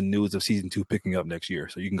feel about the news of season 2 picking up next year.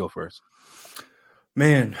 So you can go first.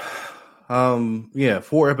 Man,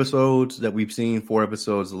 4 episodes that we've seen, 4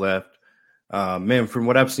 episodes left. Man, from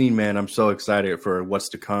what I've seen, man, I'm so excited for what's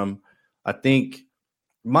to come. I think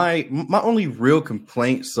my only real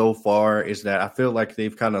complaint so far is that I feel like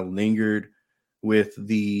they've kind of lingered with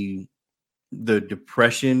the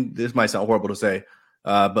depression. This might sound horrible to say,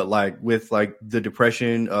 but like with like the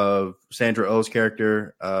depression of Sandra Oh's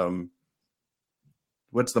character.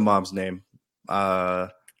 What's the mom's name? Damn,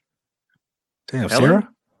 Helen? Sarah?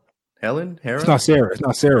 Helen? Hera? It's not Sarah. It's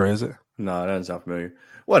not Sarah, is it? No, that doesn't sound familiar.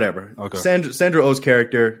 Whatever. Okay. Sandra Oh's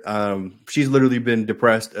character, she's literally been a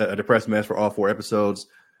depressed mess for all 4 episodes.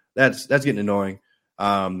 That's getting annoying.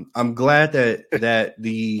 I'm glad that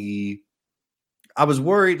I was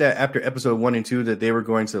worried that after episode 1 and 2 that they were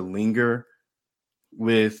going to linger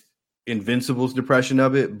with Invincible's depression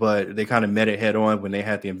of it, but they kind of met it head on when they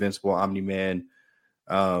had the Invincible Omni-Man,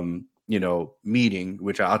 meeting,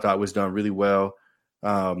 which I thought was done really well.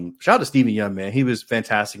 Shout out to Stephen Young, man. He was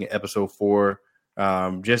fantastic in episode 4.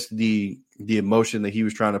 Just the emotion that he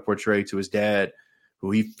was trying to portray to his dad,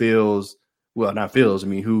 who he who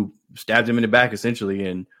stabbed him in the back essentially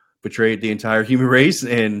and betrayed the entire human race.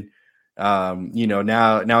 And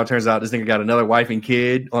Now it turns out this nigga got another wife and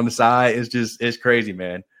kid on the side. It's crazy,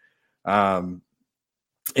 man. And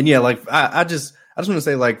yeah, like I just want to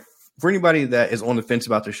say, like, for anybody that is on the fence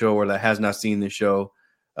about the show or that has not seen the show,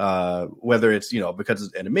 whether it's, because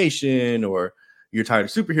it's animation or you're tired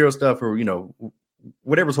of superhero stuff or,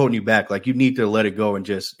 whatever's holding you back, like, you need to let it go and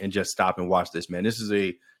just stop and watch this, man. This is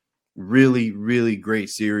a really, really great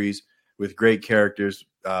series with great characters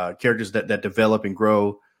that develop and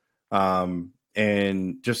grow,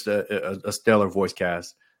 and just a stellar voice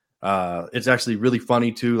cast. It's actually really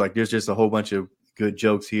funny too. Like, there's just a whole bunch of good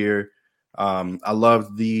jokes here. I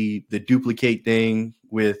love the duplicate thing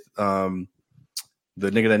with the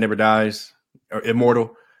nigga that never dies, or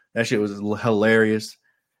Immortal. That shit was hilarious.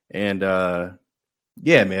 And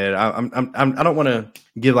yeah, man, I don't want to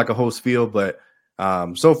give like a whole spiel, but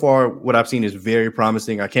so far what I've seen is very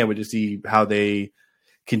promising. I can't wait to see how they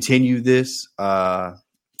continue this. And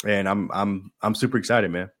I'm super excited,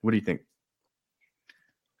 man. What do you think?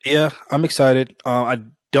 Yeah, I'm excited. I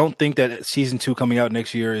don't think that season 2 coming out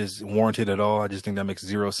next year is warranted at all. I just think that makes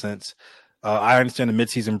zero sense. I understand the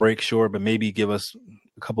mid-season break, sure, but maybe give us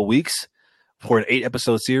a couple weeks for an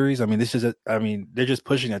 8-episode series. I mean, they're just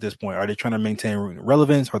pushing at this point. Are they trying to maintain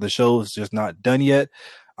relevance? Are the shows just not done yet?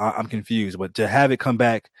 I'm confused. But to have it come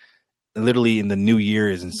back literally in the new year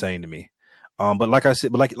is insane to me. But like I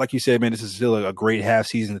said, like you said, man, this is still a great half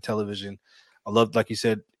season of television. I love, like you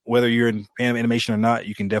said, whether you're in animation or not,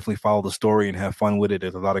 you can definitely follow the story and have fun with it.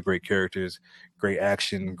 There's a lot of great characters, great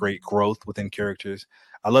action, great growth within characters.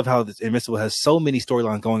 I love how this Invincible has so many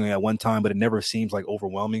storylines going on at one time, but it never seems like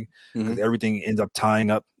overwhelming because everything ends up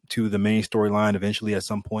tying up to the main storyline eventually at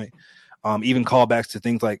some point. Even callbacks to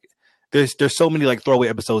things like there's so many like throwaway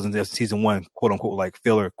episodes in season 1, quote unquote, like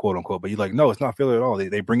filler, quote unquote. But you're like, no, it's not filler at all.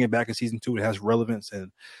 They bring it back in season 2. It has relevance,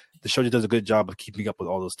 and the show just does a good job of keeping up with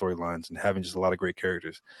all those storylines and having just a lot of great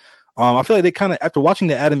characters. I feel like they kind of, after watching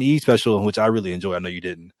the Adam Eve special, which I really enjoy, I know you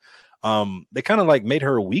didn't. They kind of like made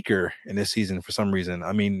her weaker in this season for some reason.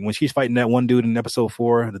 I mean, when she's fighting that one dude in episode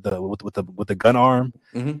 4, with the gun arm,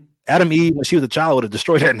 Adam Eve, when she was a child, would have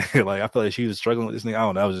destroyed that nigga. Like, I feel like she was struggling with this nigga. I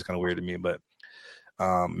don't know. That was just kind of weird to me, but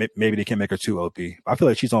maybe they can't make her too OP. I feel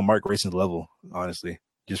like she's on Mark Grayson's level, honestly,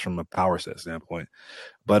 just from a power set standpoint.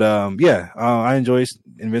 But I enjoy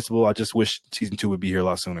Invincible. I just wish season 2 would be here a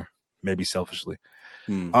lot sooner, maybe selfishly.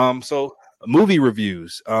 So movie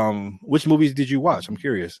reviews. Which movies did you watch? I'm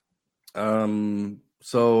curious.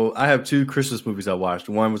 So I have 2 Christmas movies I watched.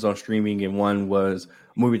 One was on streaming, and one was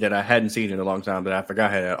a movie that I hadn't seen in a long time that I forgot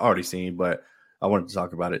I had already seen, but I wanted to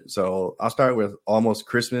talk about it. So I'll start with Almost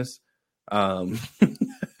Christmas.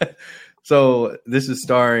 So this is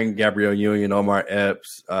starring Gabrielle Union, Omar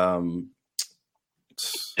Epps, JB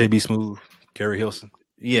Smoove, Gary Hilson.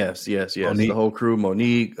 Yes. Monique. The whole crew,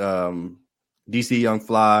 Monique, DC Young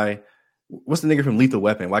Fly. What's the nigga from Lethal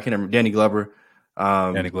Weapon? Why can't I remember? Danny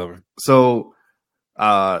Glover. So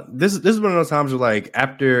this is one of those times where, like,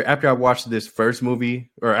 after I watched this first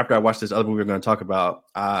movie, or after I watched this other movie we're going to talk about,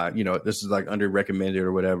 this is like under recommended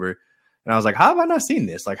or whatever. And I was like, how have I not seen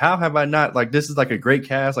this? Like, how have I not, like, this is like a great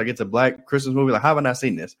cast. Like, it's a Black Christmas movie. Like, how have I not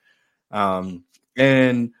seen this?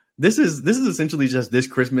 And this is essentially just this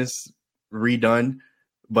Christmas redone,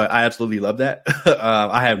 but I absolutely love that.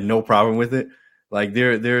 I have no problem with it. Like,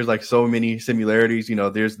 there's like so many similarities.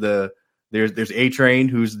 There's A-Train,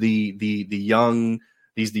 who's the young,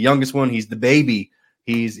 he's the youngest one. He's the baby.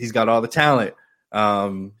 He's got all the talent.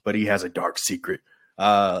 But he has a dark secret.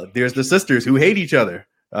 There's the sisters who hate each other.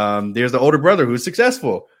 There's the older brother who's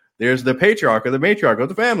successful. There's the patriarch or the matriarch of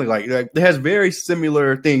the family. Like, it has very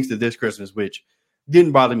similar things to this Christmas, which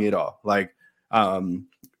didn't bother me at all. Like, I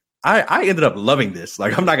ended up loving this.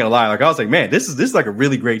 Like, I'm not gonna lie. Like, I was like, man, this is like a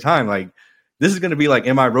really great time. Like, this is gonna be like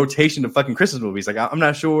in my rotation of fucking Christmas movies. Like, I'm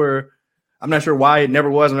not sure why it never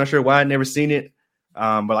was. I'm not sure why I'd never seen it.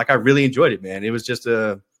 But like, I really enjoyed it, man. It was just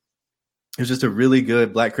a really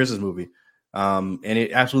good Black Christmas movie. And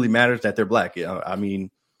it absolutely matters that they're Black. I mean,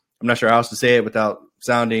 I'm not sure how else to say it without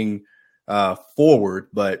sounding forward,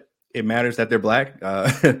 but it matters that they're Black.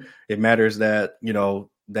 It matters that,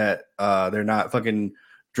 that they're not fucking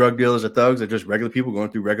drug dealers or thugs. They're just regular people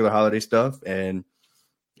going through regular holiday stuff. And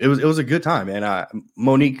it was a good time, man.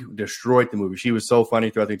 Monique destroyed the movie. She was so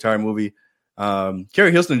funny throughout the entire movie.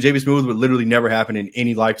 Carrie Hilson and JB Smoove would literally never happen in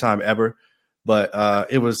any lifetime ever, but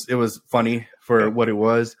it was funny for what it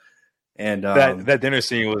was. And that dinner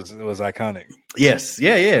scene was iconic. Yes,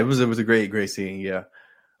 yeah, it was a great scene. Yeah,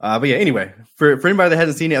 but yeah. Anyway, for anybody that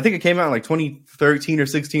hasn't seen it, I think it came out in like 2013 or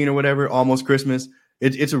 16 or whatever. Almost Christmas.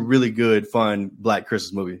 It's a really good, fun Black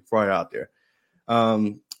Christmas movie for you out there.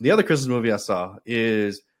 The other Christmas movie I saw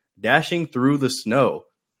is Dashing Through the Snow.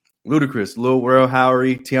 Ludacris, Lil Rel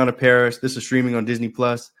Howery, Tiana Paris. This is streaming on Disney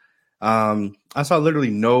Plus. I saw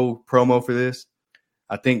literally no promo for this.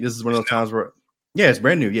 I think this is one of those times where, yeah, it's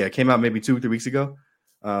brand new. Yeah, it came out maybe 2 or 3 weeks ago.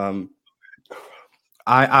 I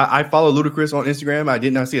follow Ludacris on Instagram. I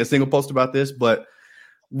did not see a single post about this, but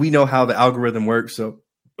we know how the algorithm works. So,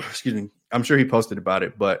 excuse me, I'm sure he posted about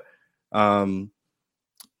it. But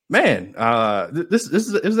man, this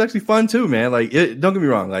is actually fun too, man. Like, don't get me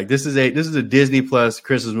wrong. Like, this is a Disney Plus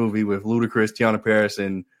Christmas movie with Ludacris, Tiana Paris,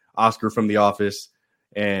 and Oscar from The Office,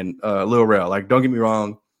 and Lil Rel. Like, don't get me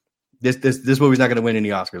wrong. This movie's not going to win any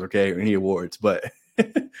Oscars, okay, or any awards, but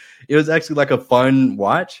it was actually like a fun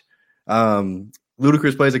watch.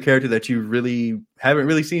 Ludacris plays a character that you really haven't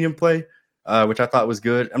really seen him play, which I thought was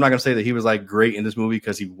good. I'm not going to say that he was like great in this movie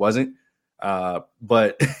because he wasn't,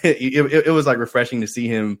 but it was like refreshing to see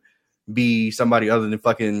him be somebody other than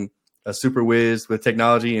fucking a super whiz with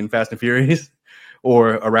technology and Fast and Furious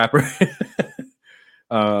or a rapper.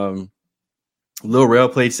 Lil Rel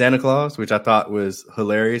played Santa Claus, which I thought was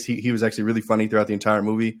hilarious. He was actually really funny throughout the entire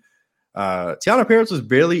movie. Tiana Paris was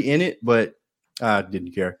barely in it, but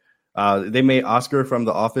didn't care. They made Oscar from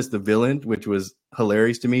The Office the villain, which was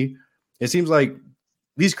hilarious to me. It seems like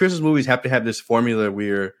these Christmas movies have to have this formula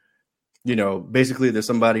where, you know, basically there's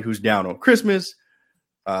somebody who's down on Christmas.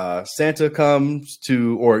 Santa comes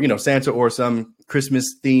to, or, you know, Santa or some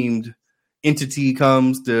Christmas themed entity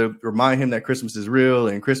comes to remind him that Christmas is real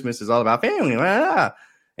and Christmas is all about family. Blah, blah, blah.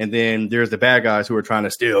 And then there's the bad guys who are trying to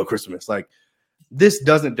steal Christmas. Like, this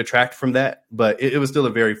doesn't detract from that, but it was still a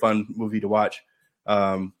very fun movie to watch.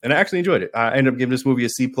 And I actually enjoyed it. I ended up giving this movie a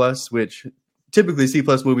C+, which typically C+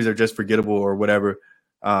 movies are just forgettable or whatever.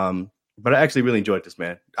 But I actually really enjoyed this,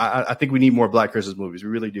 man. I think we need more Black Christmas movies. We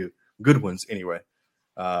really do. Good ones anyway.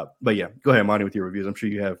 But yeah, go ahead, Monty, with your reviews. I'm sure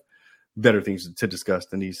you have better things to discuss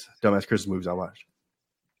than these dumbass Christmas movies I watched.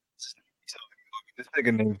 So this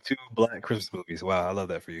nigga named 2 Black Christmas movies. Wow, I love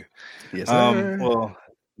that for you. Yes, sir. Well,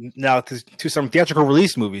 now to some theatrical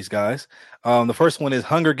release movies, guys. The first one is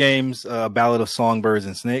Hunger Games: Ballad of Songbirds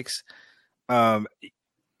and Snakes. Aren't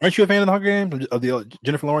you a fan of the Hunger Games, of the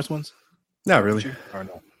Jennifer Lawrence ones? Not really. Or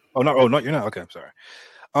no? Oh no, you're not. Okay, I'm sorry.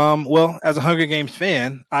 Well, as a Hunger Games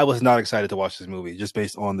fan, I was not excited to watch this movie just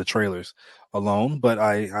based on the trailers alone, but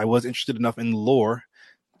I was interested enough in the lore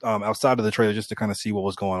outside of the trailer just to kind of see what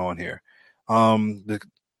was going on here.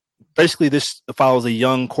 Basically, this follows a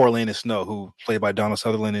young Coriolanus Snow, who played by Donald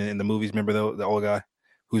Sutherland in the movies. Remember the old guy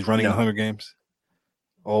who's running the Hunger Games?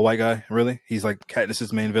 Old white guy, really? He's like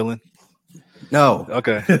Katniss's main villain. No.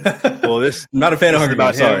 Okay. Well, this not a fan of Hunger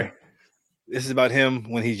Games. Sorry. This is about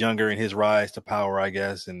him when he's younger and his rise to power, I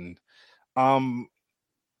guess. And I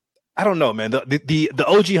don't know, man. The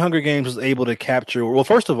OG Hunger Games was able to capture. Well,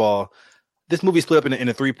 first of all, this movie split up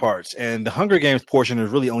into 3 parts, and the Hunger Games portion is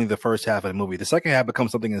really only the first half of the movie. The second half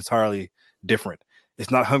becomes something entirely different.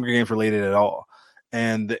 It's not Hunger Games related at all.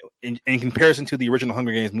 And in comparison to the original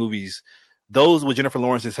Hunger Games movies, those with Jennifer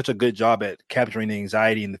Lawrence did such a good job at capturing the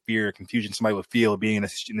anxiety and the fear and confusion somebody would feel being in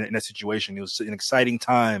that situation. It was an exciting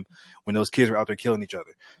time when those kids were out there killing each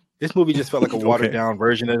other. This movie just felt like a watered down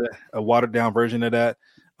version of that.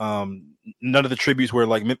 None of the tributes were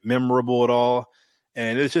like memorable at all,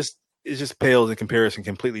 and it just pales in comparison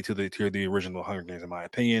completely to the original Hunger Games, in my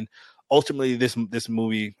opinion. Ultimately, this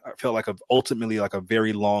movie felt like a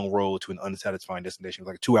very long road to an unsatisfying destination. It was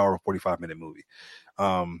like a 2 hour and 45-minute movie.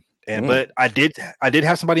 But I did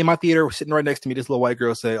have somebody in my theater sitting right next to me, this little white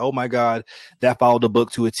girl, say, "Oh my God, that followed the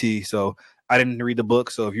book to a T." So I didn't read the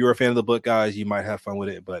book. So if you're a fan of the book, guys, you might have fun with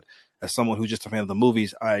it. But as someone who's just a fan of the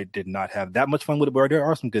movies, I did not have that much fun with it. But there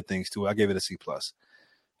are some good things to it. I gave it a C+.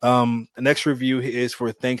 The next review is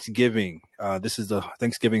for Thanksgiving. This is the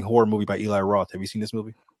Thanksgiving horror movie by Eli Roth. Have you seen this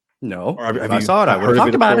movie? No. If I saw it, I would have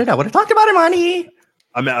talked about it. I would have talked about it, Monty.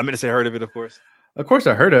 I meant to say heard of it, of course. Of course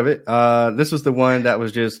I heard of it. This was the one that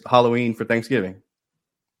was just Halloween for Thanksgiving.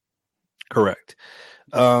 Correct.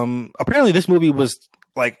 Apparently this movie was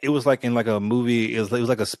like in like a movie. It was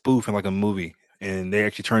like a spoof in like a movie, and they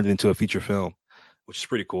actually turned it into a feature film, which is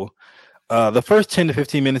pretty cool. The first 10 to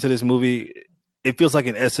 15 minutes of this movie, it feels like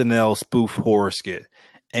an SNL spoof horror skit.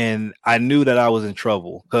 And I knew that I was in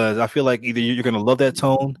trouble because I feel like either you're going to love that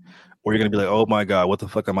tone or you're going to be like, oh my God, what the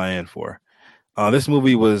fuck am I in for? This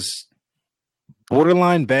movie was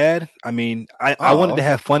borderline bad. I mean, I wanted to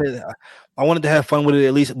have fun. I wanted to have fun with it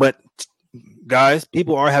at least. But guys,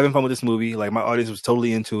 people are having fun with this movie. Like, my audience was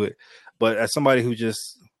totally into it. But as somebody who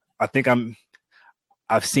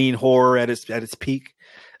I've seen horror at its peak.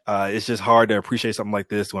 It's just hard to appreciate something like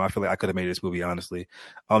this when I feel like I could have made this movie. Honestly,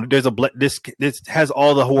 there's this has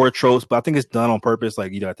all the horror tropes, but I think it's done on purpose.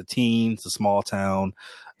 Like, you got the teens, the small town,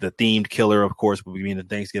 the themed killer, of course, would be the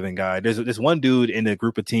Thanksgiving guy. There's this one dude in the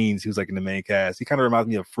group of teens who's like in the main cast. He kind of reminds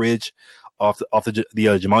me of Fridge off the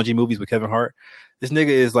Jumanji movies with Kevin Hart. This nigga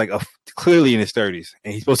is like clearly in his 30s,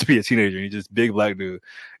 and he's supposed to be a teenager. And he's just big black dude.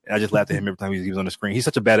 And I just laughed at him every time he was on the screen. He's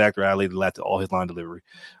such a bad actor. I laughed at all his line delivery.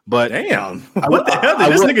 But damn, what the hell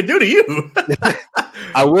did this nigga do to you?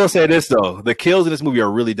 I will say this though: the kills in this movie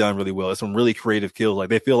are really done really well. It's some really creative kills. Like,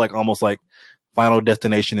 they feel like almost like Final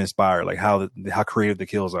Destination inspired, like how creative the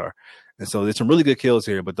kills are. And so there's some really good kills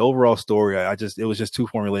here. But the overall story, it was just too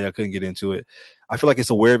formulaic. I couldn't get into it. I feel like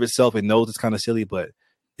it's aware of itself. It knows it's kind of silly, but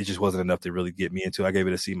it just wasn't enough to really get me into it. I gave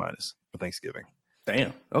it a C- for Thanksgiving.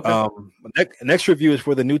 Damn. Okay. Next review is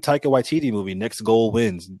for the new Taika Waititi movie, Next Goal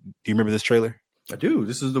Wins. Do you remember this trailer? I do.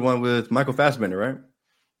 This is the one with Michael Fassbender, right?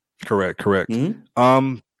 Correct. Mm-hmm.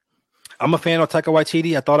 I'm a fan of Taika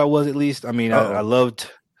Waititi. I thought I was, at least. I mean, I loved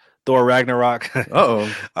Thor Ragnarok. I love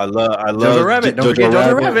Jojo Rabbit. Don't forget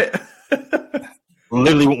Jojo Rabbit.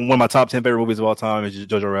 Literally one of my top 10 favorite movies of all time is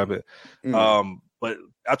Jojo Rabbit. But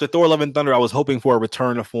after Thor: Love and Thunder, I was hoping for a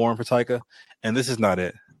return to form for Taika, and this is not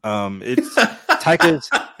it. It's Taika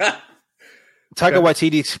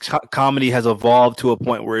Waititi's comedy has evolved to a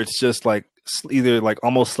point where it's just like either like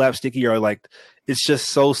almost slapsticky or like it's just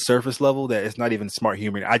so surface level that it's not even smart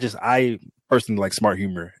humor. I personally like smart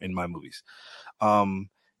humor in my movies.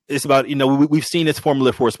 It's about, we've seen this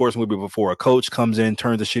formula for a sports movie before. A coach comes in,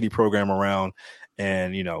 turns a shitty program around,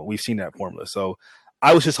 and we've seen that formula. So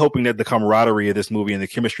I was just hoping that the camaraderie of this movie and the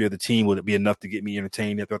chemistry of the team would be enough to get me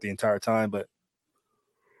entertained throughout the entire time. But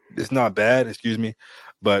it's not bad, excuse me,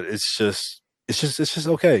 but it's just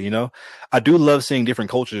okay. I do love seeing different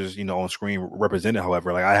cultures, on screen represented.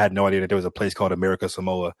 However, like, I had no idea that there was a place called America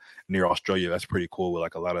Samoa near Australia. That's pretty cool, with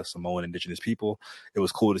like a lot of Samoan indigenous people. It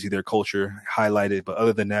was cool to see their culture highlighted, but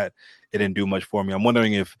other than that, it didn't do much for me. I'm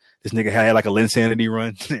wondering if this nigga had like a Linsanity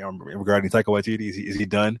run regarding Taika Waititi. Is he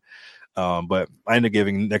done? But I ended up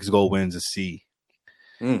giving Next Goal Wins a C.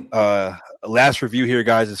 Last review here,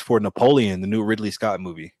 guys, is for Napoleon, the new Ridley Scott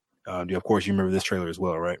movie. Of course, you remember this trailer as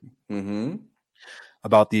well, right? Mm-hmm.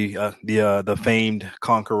 About the famed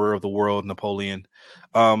conqueror of the world, Napoleon.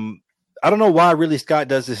 I don't know why Ridley Scott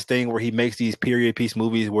does this thing where he makes these period piece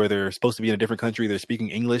movies where they're supposed to be in a different country, they're speaking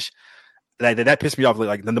English. That pissed me off.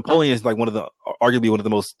 Like the Napoleon is like arguably one of the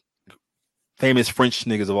most famous French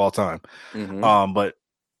niggas of all time. Mm-hmm. But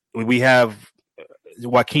we have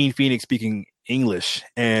Joaquin Phoenix speaking English,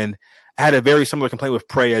 and I had a very similar complaint with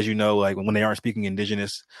Prey, as you know, like when they aren't speaking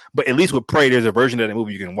indigenous. But at least with Prey, there's a version of that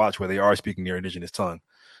movie you can watch where they are speaking their indigenous tongue.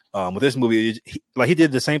 With this movie, he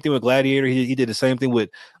did the same thing with Gladiator. He did the same thing with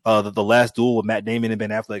the Last Duel with Matt Damon and Ben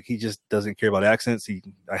Affleck. He just doesn't care about accents. It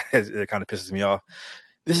kind of pisses me off.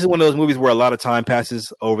 This is one of those movies where a lot of time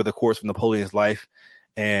passes over the course of Napoleon's life,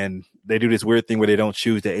 and they do this weird thing where they don't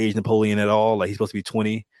choose to age Napoleon at all. Like, he's supposed to be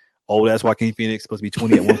 20. Old ass Joaquin Phoenix, supposed to be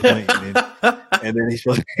 20 at one point,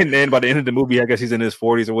 and then by the end of the movie, I guess he's in his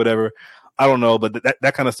 40s or whatever. I don't know, but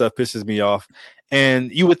that kind of stuff pisses me off.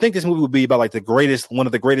 And you would think this movie would be about like one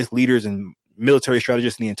of the greatest leaders and military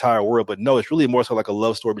strategists in the entire world, but no, it's really more so like a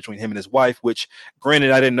love story between him and his wife. Which,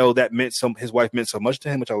 granted, I didn't know that his wife meant so much to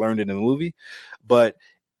him, which I learned in the movie. But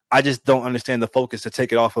I just don't understand the focus to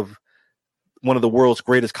take it off of one of the world's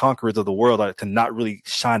greatest conquerors of the world, to not really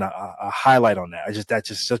shine a highlight on that. That's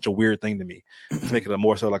just such a weird thing to me, to make it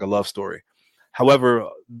more so like a love story. However,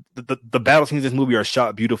 the battle scenes in this movie are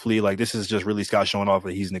shot beautifully. Like, this is just really Scott showing off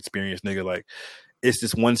that he's an experienced nigga. Like, it's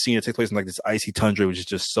this one scene that takes place in like this icy tundra, which is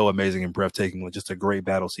just so amazing and breathtaking, with just a great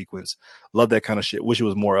battle sequence. Love that kind of shit. Wish it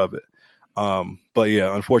was more of it. But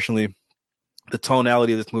yeah, unfortunately, the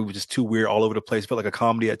tonality of this movie was just too weird, all over the place. Felt like a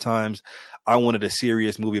comedy at times. I wanted a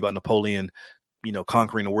serious movie about Napoleon,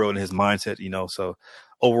 conquering the world and his mindset, So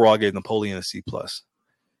overall, I gave Napoleon a C+.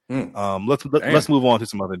 Let's move on to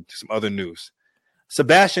some other news.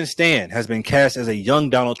 Sebastian Stan has been cast as a young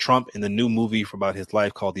Donald Trump in the new movie about his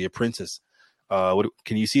life called The Apprentice.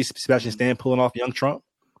 Can you see Sebastian Stan pulling off young Trump?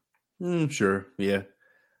 Sure, yeah.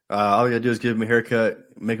 All you gotta do is give him a haircut,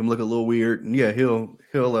 make him look a little weird, and yeah, he'll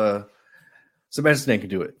Sebastian Stan can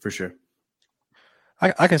do it for sure.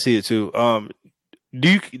 I can see it too.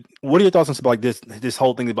 What are your thoughts on like this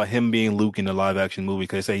whole thing about him being Luke in the live action movie?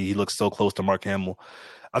 Because they say he looks so close to Mark Hamill.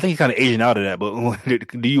 I think he's kind of aging out of that.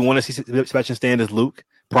 But do you want to see Sebastian Stan as Luke,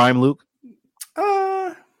 prime Luke?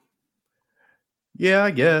 Yeah, I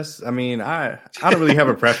guess. I mean, I don't really have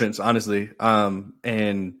a preference, honestly.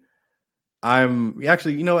 And I'm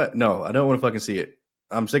actually, you know what? No, I don't want to fucking see it.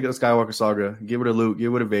 I'm sick of the Skywalker saga. Get rid of Luke.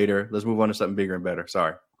 Get rid of Vader. Let's move on to something bigger and better.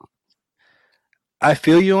 Sorry. I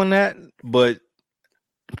feel you on that, but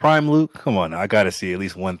Prime Luke, come on, I got to see at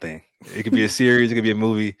least one thing. It could be a series, it could be a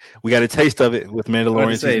movie. We got a taste of it with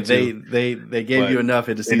Mandalorian. They gave you enough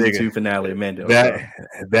at the season 2 finale of Mando.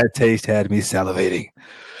 That taste had me salivating.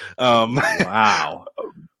 Wow.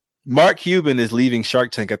 Mark Cuban is leaving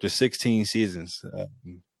Shark Tank after 16 seasons.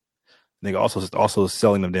 They also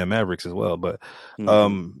selling them damn Mavericks as well. But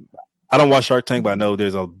I don't watch Shark Tank, but I know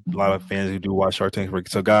there's a lot of fans who do watch Shark Tank.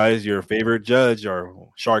 So, guys, your favorite judge or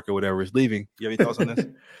shark or whatever is leaving. You have any thoughts on this?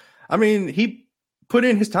 I mean, he put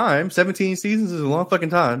in his time. 17 seasons is a long fucking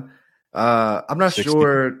time. I'm not 60.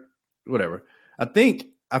 Sure. Whatever. I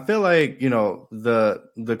feel like,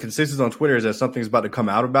 the consensus on Twitter is that something's about to come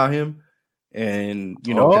out about him. And,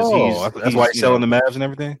 because that's why he's selling the Mavs and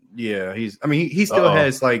everything. Yeah. He still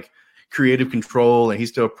has like creative control and he's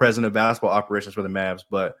still president of basketball operations for the Mavs.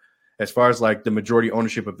 But as far as like the majority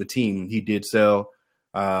ownership of the team, he did sell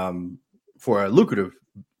for a lucrative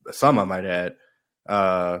sum, I might add.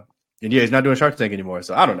 And yeah, he's not doing Shark Tank anymore.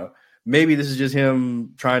 So I don't know. Maybe this is just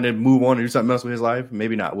him trying to move on and do something else with his life.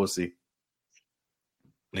 Maybe not. We'll see.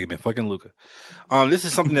 Nigga been fucking Luca. This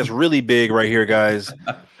is something that's really big right here, guys.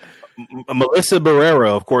 Melissa Barrera,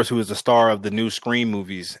 of course, who is the star of the new Scream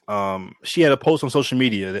movies. She had a post on social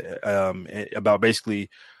media about basically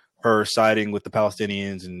her siding with the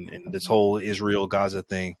Palestinians and this whole Israel-Gaza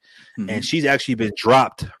thing. Mm-hmm. And she's actually been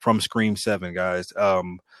dropped from Scream 7, guys,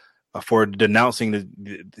 for denouncing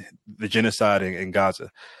the genocide in Gaza.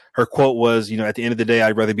 Her quote was, at the end of the day,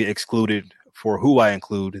 I'd rather be excluded for who I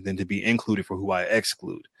include than to be included for who I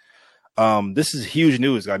exclude. This is huge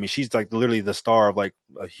news. I mean, she's like literally the star of like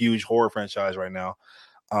a huge horror franchise right now.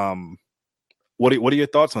 What are your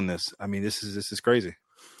thoughts on this? I mean, this is crazy.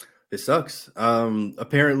 It sucks.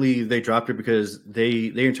 Apparently they dropped her because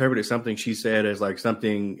they interpreted something she said as like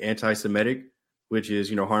something anti-Semitic, which is,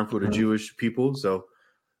 harmful to Jewish people. So,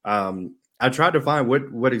 I tried to find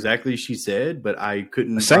what exactly she said, but I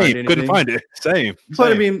couldn't find anything. Couldn't find it. Same.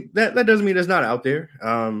 But I mean, that doesn't mean it's not out there.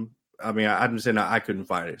 I mean, I didn't say I couldn't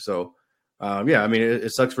find it. So, yeah, I mean,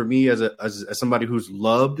 it sucks for me as somebody who's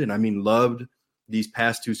loved, and I mean, loved these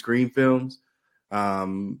past 2 Scream films.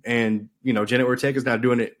 And, Jenna Ortega's not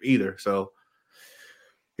doing it either. So,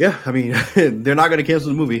 yeah, I mean, they're not going to cancel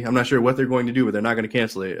the movie. I'm not sure what they're going to do, but they're not going to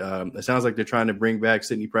cancel it. It sounds like they're trying to bring back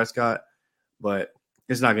Sidney Prescott, but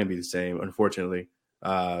it's not going to be the same, unfortunately.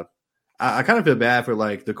 I kind of feel bad for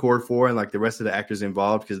like the core 4 and like the rest of the actors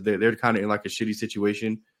involved because they're kind of in like a shitty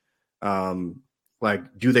situation.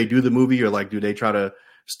 Like, do they do the movie or like do they try to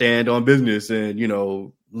stand on business and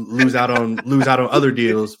lose out on other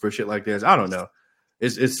deals for shit like this? I don't know.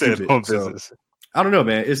 It's stupid. So, I don't know,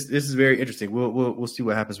 man. This is very interesting. We'll see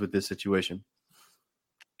what happens with this situation.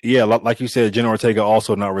 Yeah, like you said, Jenna Ortega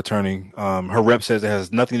also not returning. Her rep says it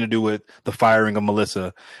has nothing to do with the firing of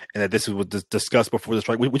Melissa, and that this was discussed before the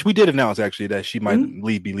strike, which we did announce actually that she might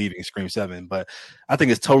be leaving Scream 7. But I think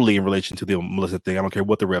it's totally in relation to the Melissa thing. I don't care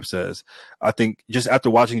what the rep says. I think just after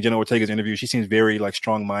watching Jenna Ortega's interview, she seems very like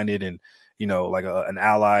strong-minded and like an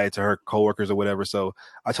ally to her coworkers or whatever. So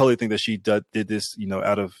I totally think that she did this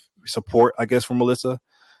out of support, I guess, for Melissa.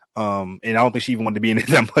 And I don't think she even wanted to be in it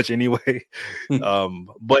that much anyway.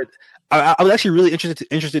 But I was actually really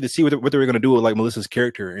interested to see what they were going to do with like Melissa's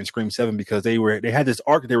character in Scream 7 because they had this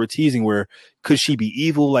arc they were teasing where could she be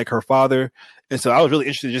evil like her father? And so I was really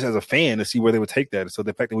interested just as a fan to see where they would take that. So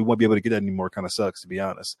the fact that we won't be able to get that anymore kind of sucks, to be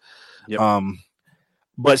honest. Yep.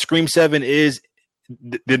 But Scream 7 is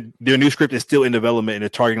their new script is still in development and they're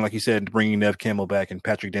targeting, like you said, bringing Nev Campbell back and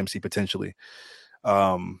Patrick Dempsey potentially.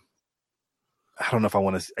 I don't know if I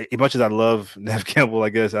want to. As much as I love Nev Campbell, I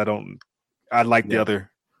guess I like the other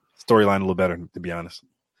storyline a little better, to be honest.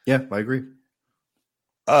 Yeah, I agree.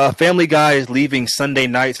 Family Guy is leaving Sunday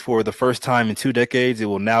nights for the first time in 2 decades. It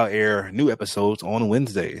will now air new episodes on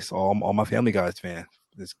Wednesdays. All my Family Guys fans,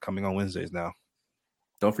 it's coming on Wednesdays now.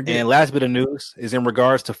 Don't forget. And last bit of news is in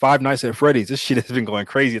regards to Five Nights at Freddy's. This shit has been going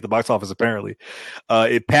crazy at the box office, apparently.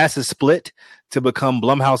 It passes Split to become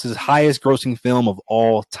Blumhouse's highest grossing film of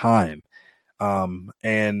all time.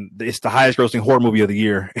 And it's the highest grossing horror movie of the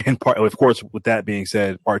year. And of course, with that being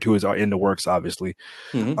said, part 2 is in the works, obviously.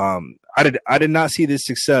 Mm-hmm. I did not see this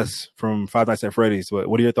success from Five Nights at Freddy's, but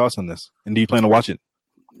what are your thoughts on this? And do you plan to watch it?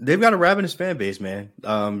 They've got a ravenous fan base, man.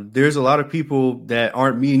 There's a lot of people that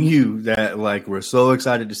aren't me and you that like were so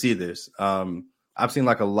excited to see this. I've seen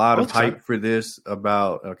like a lot of hype for this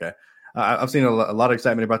I've seen a lot of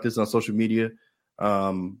excitement about this on social media.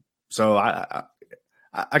 So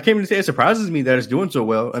I can't even say it surprises me that it's doing so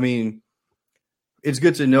well. I mean, it's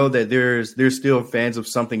good to know that there's still fans of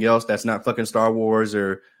something else that's not fucking Star Wars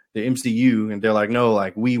or the MCU, and they're like, no,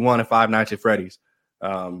 like we want a Five Nights at Freddy's.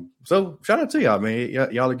 So shout out to y'all, man.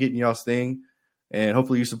 Y'all are getting y'all's thing, and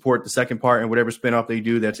hopefully you support the second part and whatever spinoff they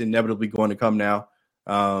do that's inevitably going to come now.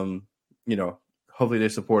 Hopefully they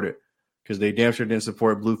support it, because they damn sure didn't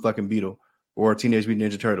support Blue fucking Beetle or Teenage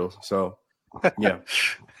Mutant Ninja Turtles. So yeah.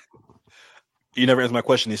 You never answered my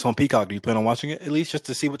question. It's on Peacock. Do you plan on watching it at least just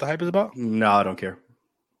to see what the hype is about? No, I don't care.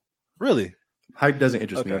 Really? Hype doesn't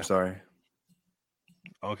interest me. I'm sorry.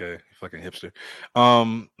 Okay, fucking hipster.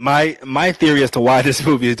 My theory as to why this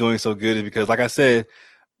movie is doing so good is because, like I said,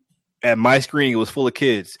 at my screening it was full of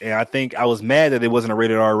kids, and I think I was mad that it wasn't a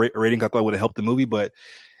rated R rating. I thought it would have helped the movie, but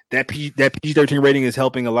that PG-13 rating is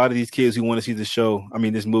helping a lot of these kids who want to see this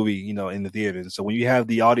movie, in the theaters. So when you have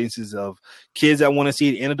the audiences of kids that want to see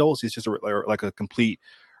it and adults, it's just like a complete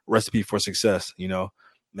recipe for success,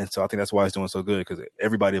 And so I think that's why it's doing so good, because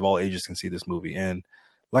everybody of all ages can see this movie. And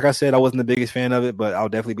like I said, I wasn't the biggest fan of it, but I'll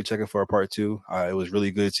definitely be checking for a part 2. It was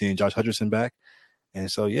really good seeing Josh Hutcherson back.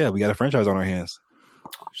 And so, yeah, we got a franchise on our hands.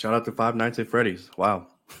 Shout out to Five Nights at Freddy's. Wow.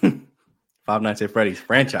 Five Nights at Freddy's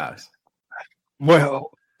franchise.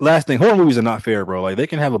 Well, last thing, horror movies are not fair, bro. Like, they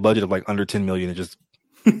can have a budget of like under $10 million and just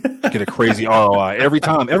get a crazy ROI every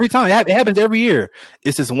time. It happens every year.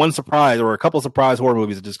 It's just one surprise or a couple of surprise horror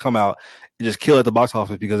movies that just come out and just kill at the box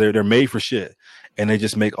office because they're made for shit, and they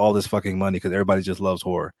just make all this fucking money because everybody just loves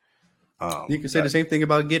horror. You can say the same thing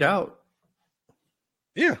about Get Out.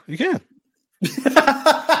 Yeah, you can.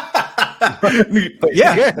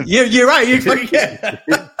 Yeah, you're right. You fucking can.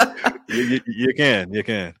 You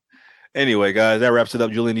can. Anyway, guys, that wraps it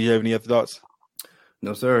up. Julian, do you have any other thoughts?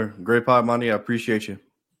 No, sir. Great pod, Monty. I appreciate you.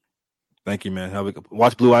 Thank you, man.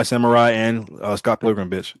 Watch Blue Eye Samurai and Scott Pilgrim,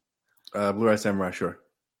 bitch. Blue Eye Samurai, sure.